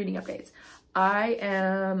 So reading updates. I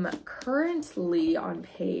am currently on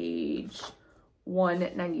page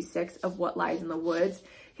 196 of What Lies in the Woods.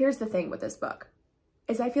 Here's the thing with this book,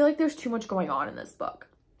 is I feel like there's too much going on in this book.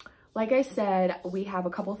 Like I said, we have a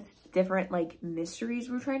couple different like mysteries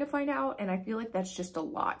we're trying to find out, and I feel like that's just a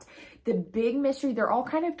lot. The big mystery, they're all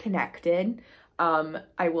kind of connected.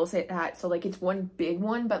 I will say that. So like it's one big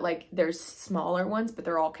one, but like there's smaller ones, but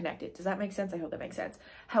they're all connected. Does that make sense? I hope that makes sense.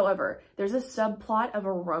 However, there's a subplot of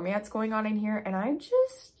a romance going on in here, and I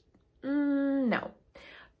just, no.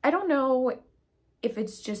 I don't know if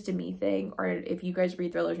it's just a me thing or if you guys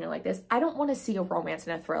read thrillers and you're like this. I don't want to see a romance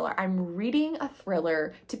in a thriller. I'm reading a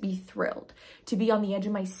thriller to be thrilled, to be on the edge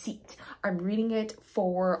of my seat. I'm reading it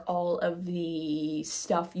for all of the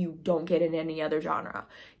stuff you don't get in any other genre.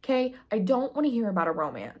 Okay? I don't want to hear about a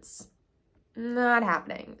romance. Not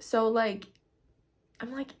happening. So like,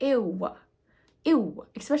 I'm like, ew. Ew.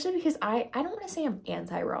 Especially because I don't want to say I'm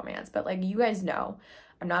anti-romance, but like you guys know,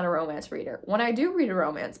 I'm not a romance reader. When I do read a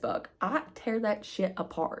romance book, I tear that shit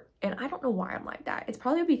apart. And I don't know why I'm like that. It's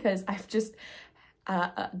probably because I've just,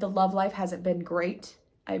 the love life hasn't been great.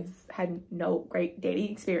 I've had no great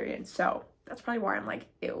dating experience. So that's probably why I'm like,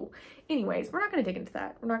 ew. Anyways, we're not going to dig into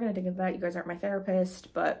that. We're not going to dig into that. You guys aren't my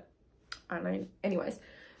therapist, but I mean, anyways.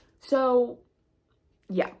 So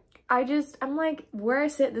yeah, I'm like, where I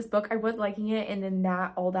sit in this book, I was liking it. And then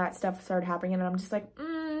all that stuff started happening. And I'm just like,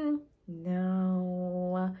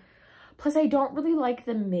 no. Plus, I don't really like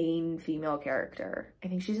the main female character. I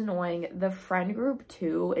think she's annoying. The friend group,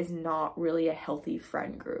 too, is not really a healthy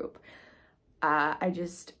friend group. I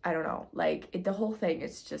don't know. Like, the whole thing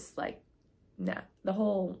is just, like, nah.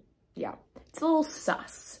 Yeah. It's a little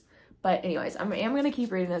sus. But anyways, I am going to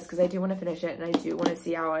keep reading this because I do want to finish it. And I do want to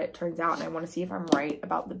see how it turns out. And I want to see if I'm right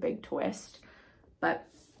about the big twist. But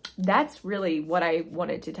that's really what I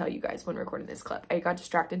wanted to tell you guys when recording this clip. I got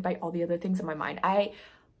distracted by all the other things in my mind.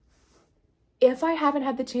 If I haven't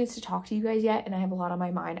had the chance to talk to you guys yet and I have a lot on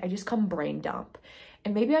my mind, I just come brain dump.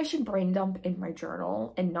 And maybe I should brain dump in my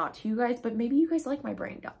journal and not to you guys, but maybe you guys like my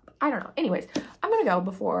brain dump. I don't know. Anyways, I'm gonna go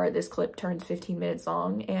before this clip turns 15 minutes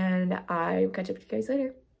long, and I'll catch up with you guys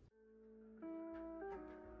later.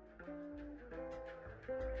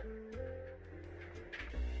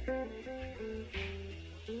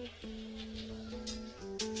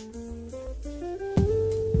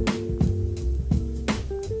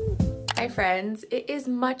 Hi friends, it is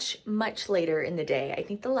much later in the day. I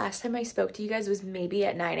think the last time I spoke to you guys was maybe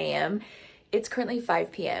at 9 a.m. It's currently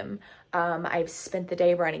 5 p.m. I've spent the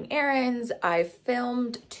day running errands. I've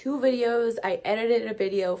filmed 2 videos. I edited a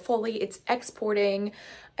video fully. It's exporting.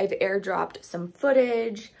 I've airdropped some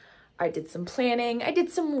footage. I did some planning. I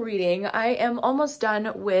did some reading. I am almost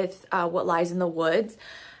done with What Lies in the Woods.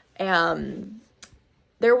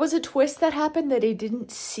 There was a twist that happened that I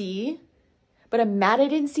didn't see. But I'm mad I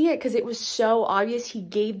didn't see it because it was so obvious. He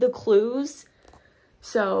gave the clues.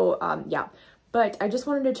 So, yeah. But I just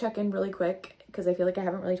wanted to check in really quick because I feel like I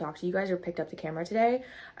haven't really talked to you guys or picked up the camera today.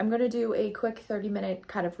 I'm going to do a quick 30-minute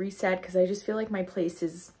kind of reset because I just feel like my place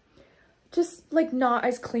is just, like, not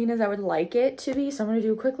as clean as I would like it to be. So I'm going to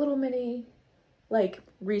do a quick little mini, like,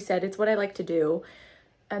 reset. It's what I like to do.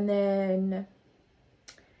 And then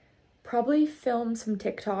probably film some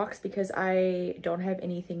TikToks because I don't have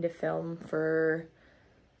anything to film for,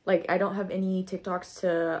 like, I don't have any TikToks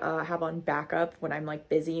to have on backup when I'm like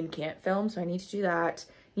busy and can't film. So I need to do that.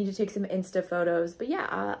 Need to take some Insta photos. But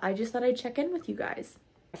yeah, I just thought I'd check in with you guys.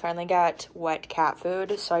 I finally got wet cat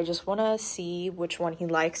food, so I just want to see which one he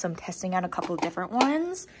likes. I'm testing out a couple of different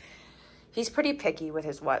ones. He's pretty picky with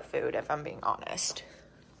his wet food, if I'm being honest.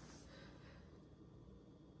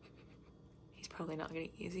 He's probably not gonna,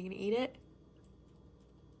 is he gonna eat it?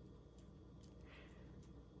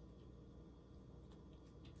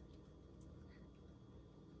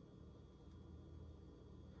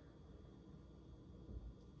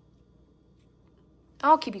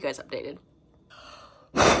 I'll keep you guys updated.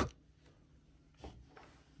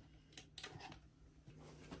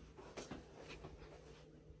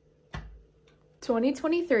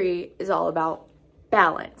 2023 is all about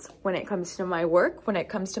balance when it comes to my work, when it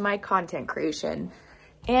comes to my content creation,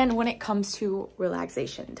 and when it comes to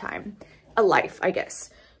relaxation time, a life, I guess.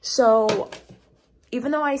 So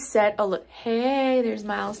even though I set hey, there's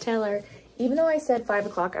Miles Taylor. Even though I said 5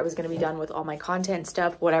 o'clock I was going to be done with all my content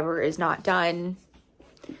stuff, whatever is not done,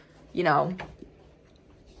 you know,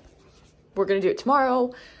 we're going to do it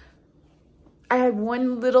tomorrow. I had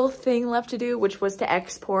one little thing left to do, which was to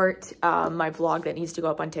export my vlog that needs to go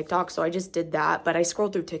up on TikTok. So I just did that, but I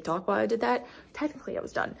scrolled through TikTok while I did that. Technically, I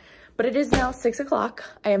was done. But it is now 6 o'clock.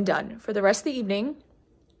 I am done. For the rest of the evening,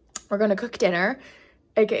 we're going to cook dinner,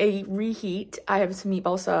 aka reheat. I have some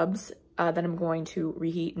meatball subs that I'm going to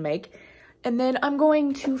reheat and make. And then I'm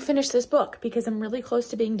going to finish this book because I'm really close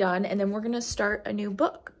to being done. And then we're going to start a new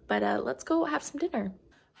book. But let's go have some dinner.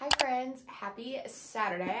 Hi friends, happy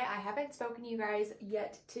Saturday. I haven't spoken to you guys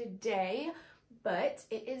yet today, but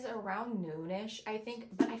it is around noonish, I think.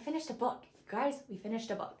 But I finished a book. Guys, we finished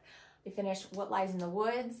a book. We finished What Lies in the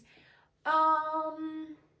Woods. I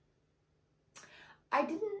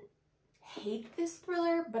didn't hate this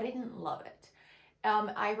thriller, but I didn't love it.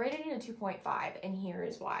 I rated it a 2.5, and here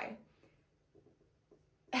is why.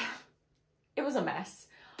 It was a mess,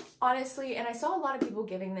 honestly, and I saw a lot of people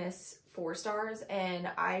giving this 4 stars,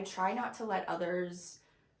 and I try not to let others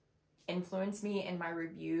influence me in my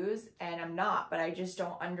reviews, and I'm not, but I just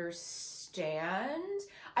don't understand.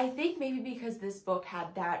 I think maybe because this book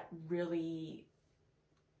had that really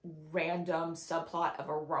random subplot of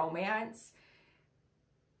a romance,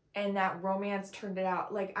 and that romance turned it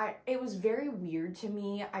out, like, it was very weird to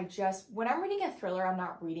me. When I'm reading a thriller, I'm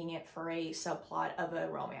not reading it for a subplot of a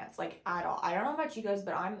romance, like, at all. I don't know about you guys,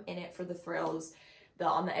 but I'm in it for the thrills, the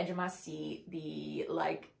on the edge of my seat, the,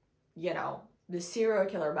 like, you know, the serial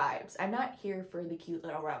killer vibes. I'm not here for the cute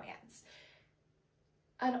little romance.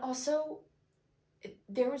 And also,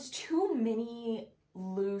 there's too many,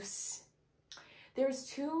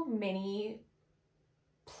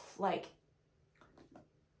 like,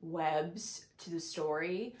 webs to the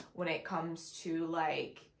story when it comes to,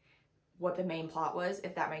 like, what the main plot was,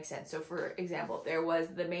 if that makes sense. So, for example, there was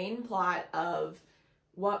the main plot of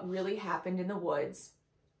what really happened in the woods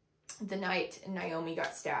the night Naomi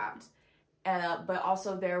got stabbed. But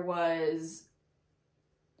also there was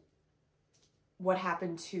what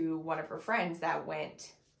happened to one of her friends that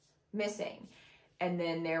went missing. And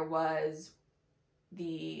then there was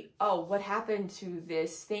what happened to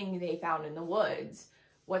this thing they found in the woods?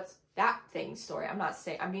 What's that thing story?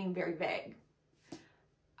 I'm being very vague.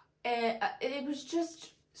 And it was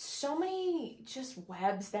just so many just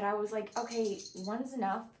webs that I was like, okay, one's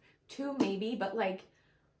enough, 2 maybe, but like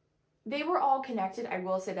they were all connected. I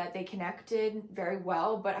will say that they connected very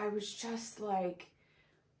well, but I was just like,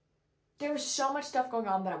 there was so much stuff going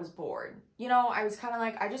on that I was bored. You know, I was kind of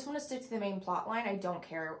like, I just want to stick to the main plot line. I don't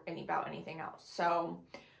care about anything else. So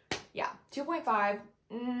yeah, 2.5.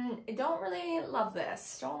 Don't really love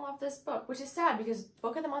this. Don't love this book, which is sad because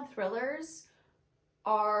Book of the Month thrillers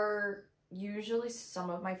are usually some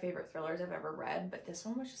of my favorite thrillers I've ever read, but this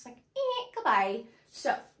one was just like, goodbye.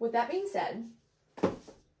 So, with that being said,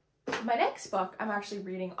 my next book I'm actually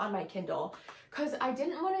reading on my Kindle because I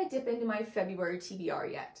didn't want to dip into my February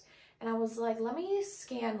TBR yet. And I was like, let me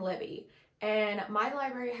scan Libby. And my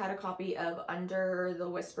library had a copy of Under the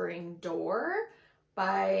Whispering Door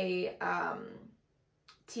by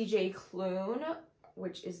TJ Klune,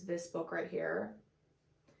 which is this book right here.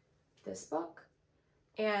 This book.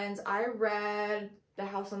 And I read The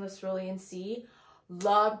House on the Cerulean Sea.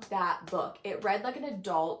 Loved that book. It read like an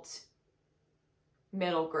adult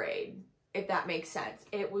middle grade, if that makes sense.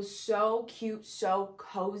 It was so cute, so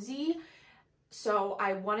cozy. So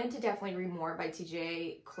I wanted to definitely read more by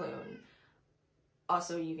TJ Klune.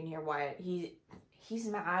 Also, you can hear why he's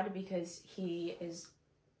mad because he is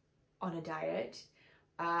on a diet.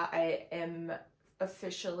 I am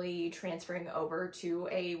officially transferring over to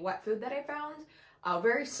a wet food that I found.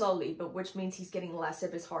 Very slowly, but which means he's getting less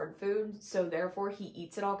of his hard food. So therefore he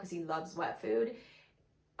eats it all because he loves wet food.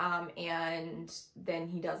 and then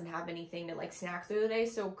he doesn't have anything to like snack through the day.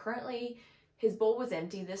 So currently his bowl was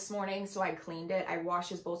empty this morning, so I cleaned it. I washed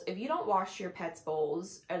his bowls. If you don't wash your pet's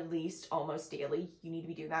bowls at least almost daily, you need to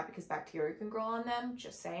be doing that because bacteria can grow on them,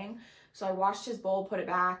 just saying. So I washed his bowl, put it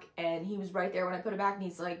back, and he was right there when I put it back, and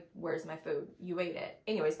he's like, where's my food? You ate it.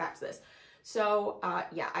 Anyways, back to this. So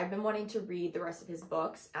yeah, I've been wanting to read the rest of his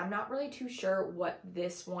books. I'm not really too sure what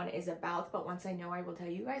this one is about, but once I know, I will tell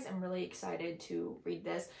you guys. I'm really excited to read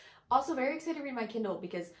this. Also very excited to read my Kindle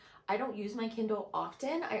because I don't use my Kindle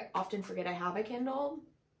often. I often forget I have a Kindle.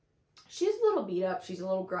 She's a little beat up. She's a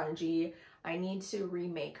little grungy. I need to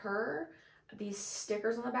remake her. These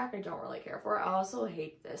stickers on the back, I don't really care for. I also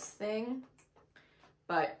hate this thing,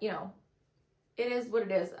 but you know, it is what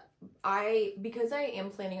it is. Because I am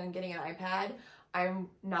planning on getting an iPad, I'm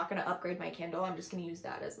not going to upgrade my Kindle. I'm just going to use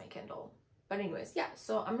that as my Kindle. But anyways, yeah,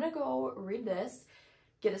 so I'm going to go read this,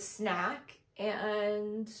 get a snack,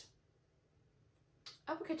 and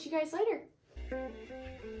I will catch you guys later.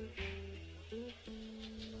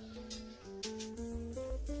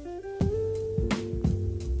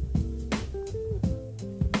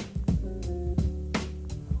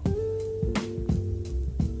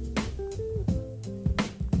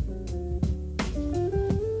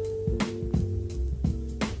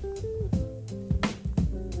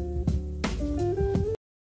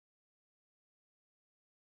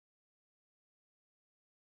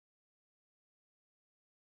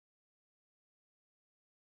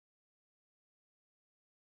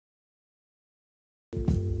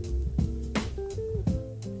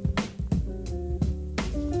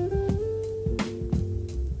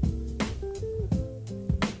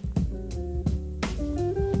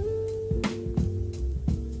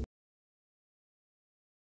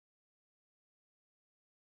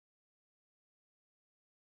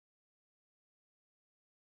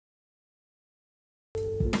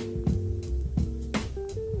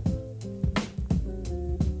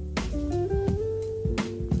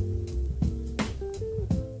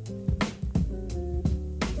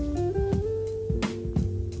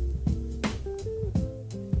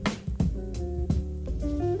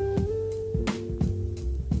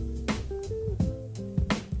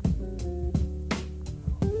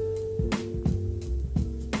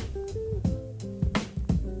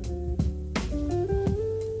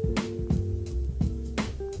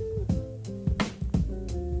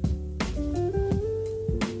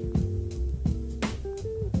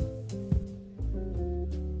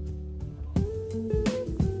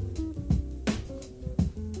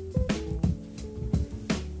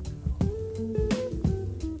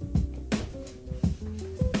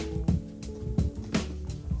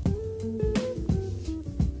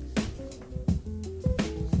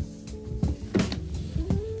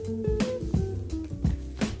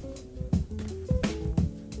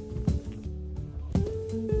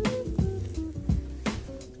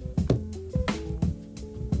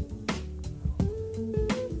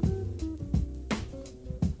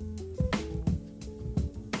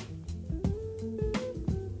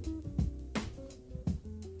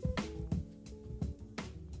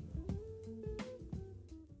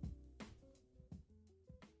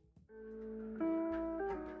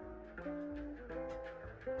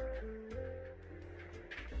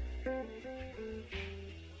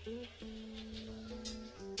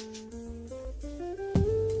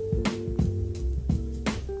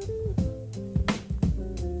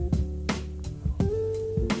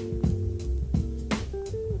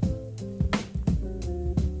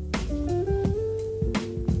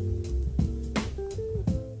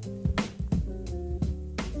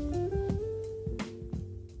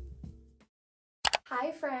 Hi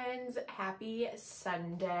friends, happy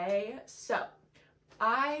Sunday. So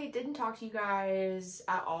I didn't talk to you guys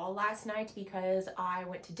at all last night because I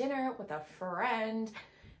went to dinner with a friend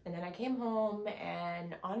and then I came home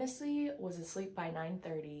and honestly was asleep by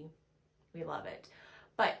 9:30. We love it.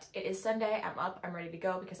 But it is Sunday, I'm up, I'm ready to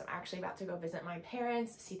go because I'm actually about to go visit my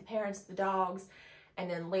parents, see the parents, the dogs, and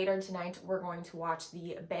then later tonight we're going to watch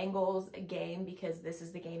the Bengals game because this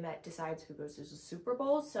is the game that decides who goes to the Super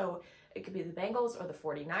Bowl. So it could be the Bengals or the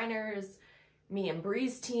 49ers. Me and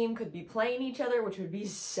Bree's team could be playing each other, which would be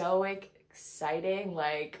so exciting.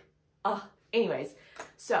 Anyways,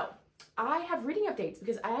 so I have reading updates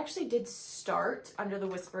because I actually did start Under the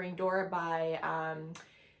Whispering Door by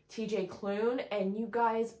TJ Klune, and you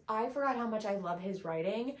guys, I forgot how much I love his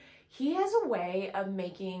writing. He has a way of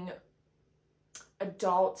making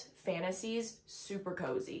adult fantasies super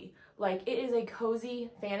cozy. Like, it is a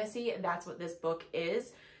cozy fantasy, and that's what this book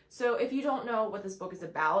is. So if you don't know what this book is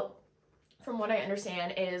about, from what I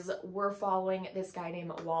understand, is we're following this guy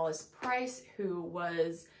named Wallace Price, who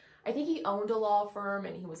was, I think he owned a law firm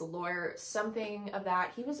and he was a lawyer, something of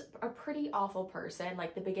that. He was a pretty awful person.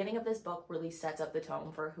 Like, the beginning of this book really sets up the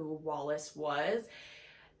tone for who Wallace was.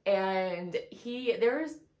 And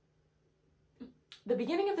the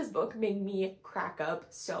beginning of this book made me crack up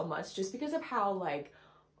so much just because of how, like,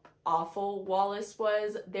 awful Wallace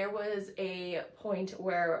was. There was a point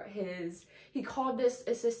where he called his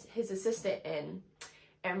assistant in,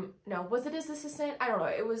 and no, was it his assistant? I don't know.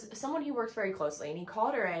 It was someone he works very closely, and he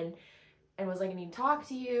called her in and was like, I need to talk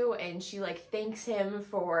to you. And she like thanks him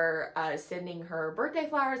for sending her birthday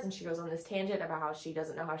flowers, and she goes on this tangent about how she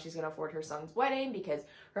doesn't know how she's gonna afford her son's wedding because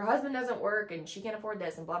her husband doesn't work and she can't afford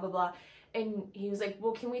this and blah blah blah. And he was like,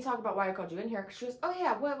 well, can we talk about why I called you in here? She goes, oh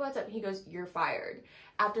yeah, what's up? He goes, you're fired.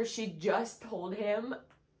 After she just told him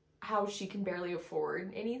how she can barely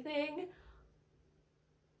afford anything.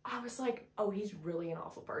 I was like, oh, he's really an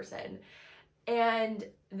awful person. And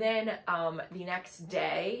then the next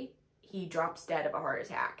day, he drops dead of a heart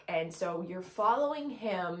attack. And so you're following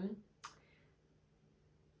him,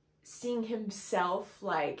 seeing himself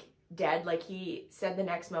like dead. Like, he said the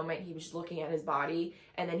next moment he was just looking at his body,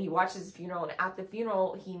 and then he watches his funeral, and at the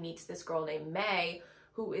funeral he meets this girl named May,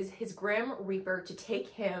 who is his grim reaper, to take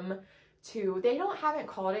him to, they haven't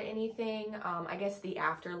called it anything, I guess the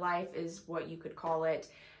afterlife is what you could call it.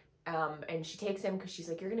 And she takes him because she's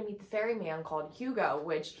like, you're gonna meet the ferryman called Hugo,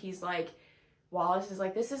 which he's like, Wallace is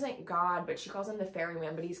like, this isn't God, but she calls him the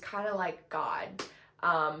ferryman, but he's kind of like God.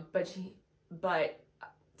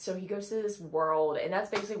 So he goes to this world, and that's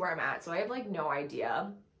basically where I'm at. So I have like no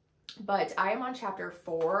idea, but I am on chapter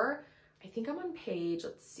 4. I think I'm on page,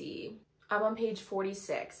 let's see. I'm on page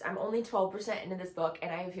 46. I'm only 12% into this book, and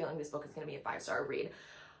I have a feeling this book is going to be a 5-star read.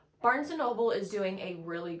 Barnes & Noble is doing a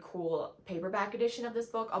really cool paperback edition of this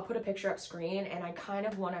book. I'll put a picture up screen, and I kind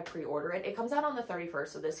of want to pre-order it. It comes out on the 31st,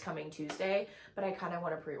 so this coming Tuesday, but I kind of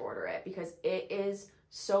want to pre-order it because it is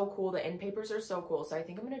so cool. The end papers are so cool, so I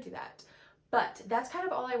think I'm going to do that. But that's kind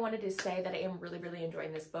of all I wanted to say, that I am really, really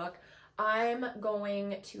enjoying this book. I'm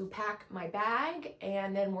going to pack my bag,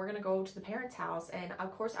 and then we're going to go to the parents' house, and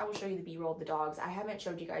of course I will show you the B-roll of the dogs. I haven't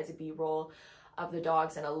showed you guys a B-roll of the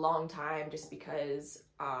dogs in a long time, just because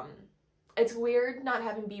it's weird not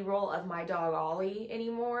having B-roll of my dog Ollie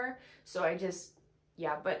anymore. So I just,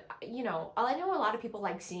 yeah, but you know, I know a lot of people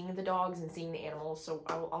like seeing the dogs and seeing the animals, so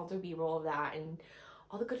I'll do B-roll of that, and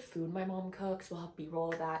all the good food my mom cooks, we'll have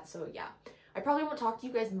B-roll of that. So yeah, I probably won't talk to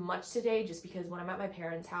you guys much today, just because when I'm at my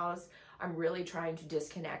parents' house, I'm really trying to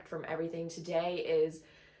disconnect from everything. Today is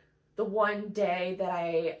the one day that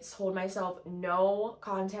I told myself no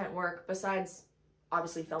content work besides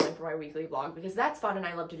obviously filming for my weekly vlog, because that's fun and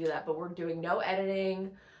I love to do that, but we're doing no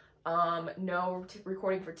editing, no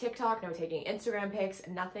recording for TikTok, no taking Instagram pics,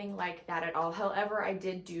 nothing like that at all. However, I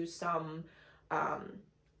did do some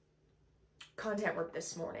content work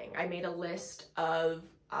this morning. I made a list of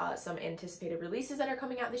some anticipated releases that are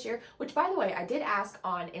coming out this year, which, by the way, I did ask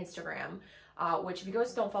on Instagram, which if you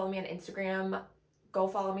guys don't follow me on Instagram, go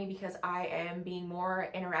follow me, because I am being more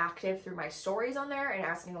interactive through my stories on there and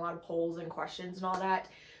asking a lot of polls and questions and all that.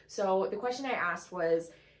 So the question I asked was,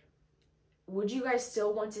 would you guys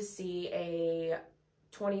still want to see a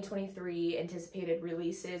 2023 anticipated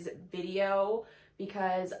releases video?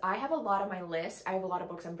 Because I have a lot on my list. I have a lot of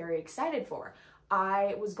books I'm very excited for.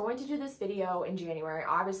 I was going to do this video in January.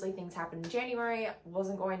 Obviously, things happened in January. It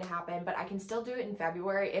wasn't going to happen, but I can still do it in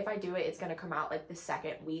February. If I do it, it's going to come out like the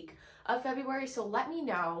second week of February. So let me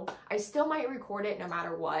know. I still might record it no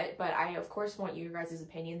matter what, but I, of course, want you guys'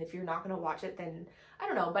 opinion. If you're not going to watch it, then I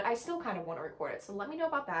don't know, but I still kind of want to record it. So let me know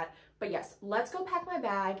about that. But yes, let's go pack my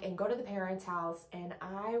bag and go to the parents' house, and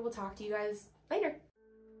I will talk to you guys later.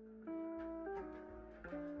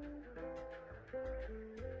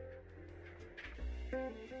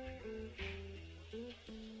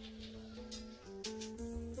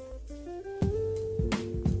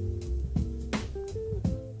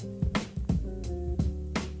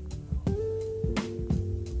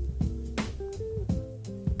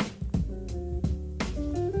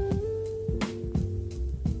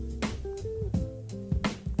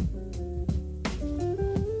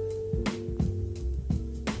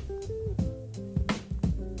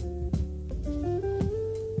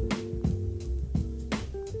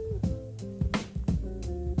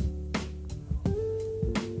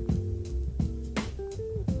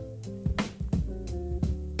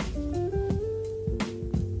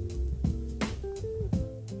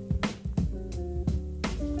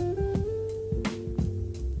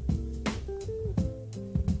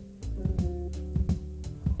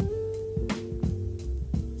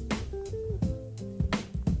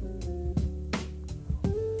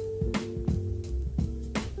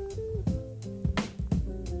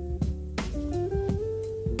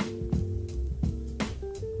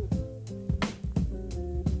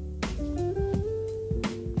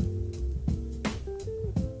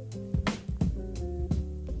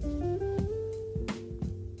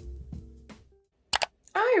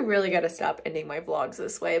 really gotta stop ending my vlogs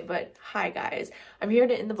this way, but hi guys. I'm here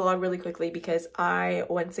to end the vlog really quickly because I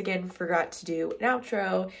once again forgot to do an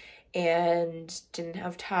outro and didn't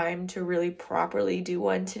have time to really properly do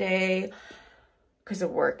one today because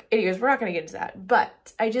of work. Anyways, we're not gonna get into that,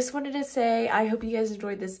 but I just wanted to say I hope you guys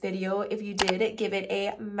enjoyed this video. If you did, give it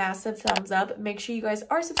a massive thumbs up. Make sure you guys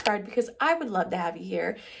are subscribed because I would love to have you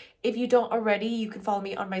here. If you don't already, you can follow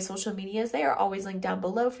me on my social medias. They are always linked down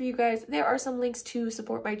below for you guys. There are some links to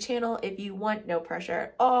support my channel if you want, no pressure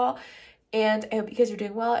at all. And I hope you guys are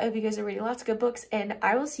doing well. I hope you guys are reading lots of good books, and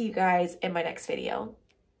I will see you guys in my next video.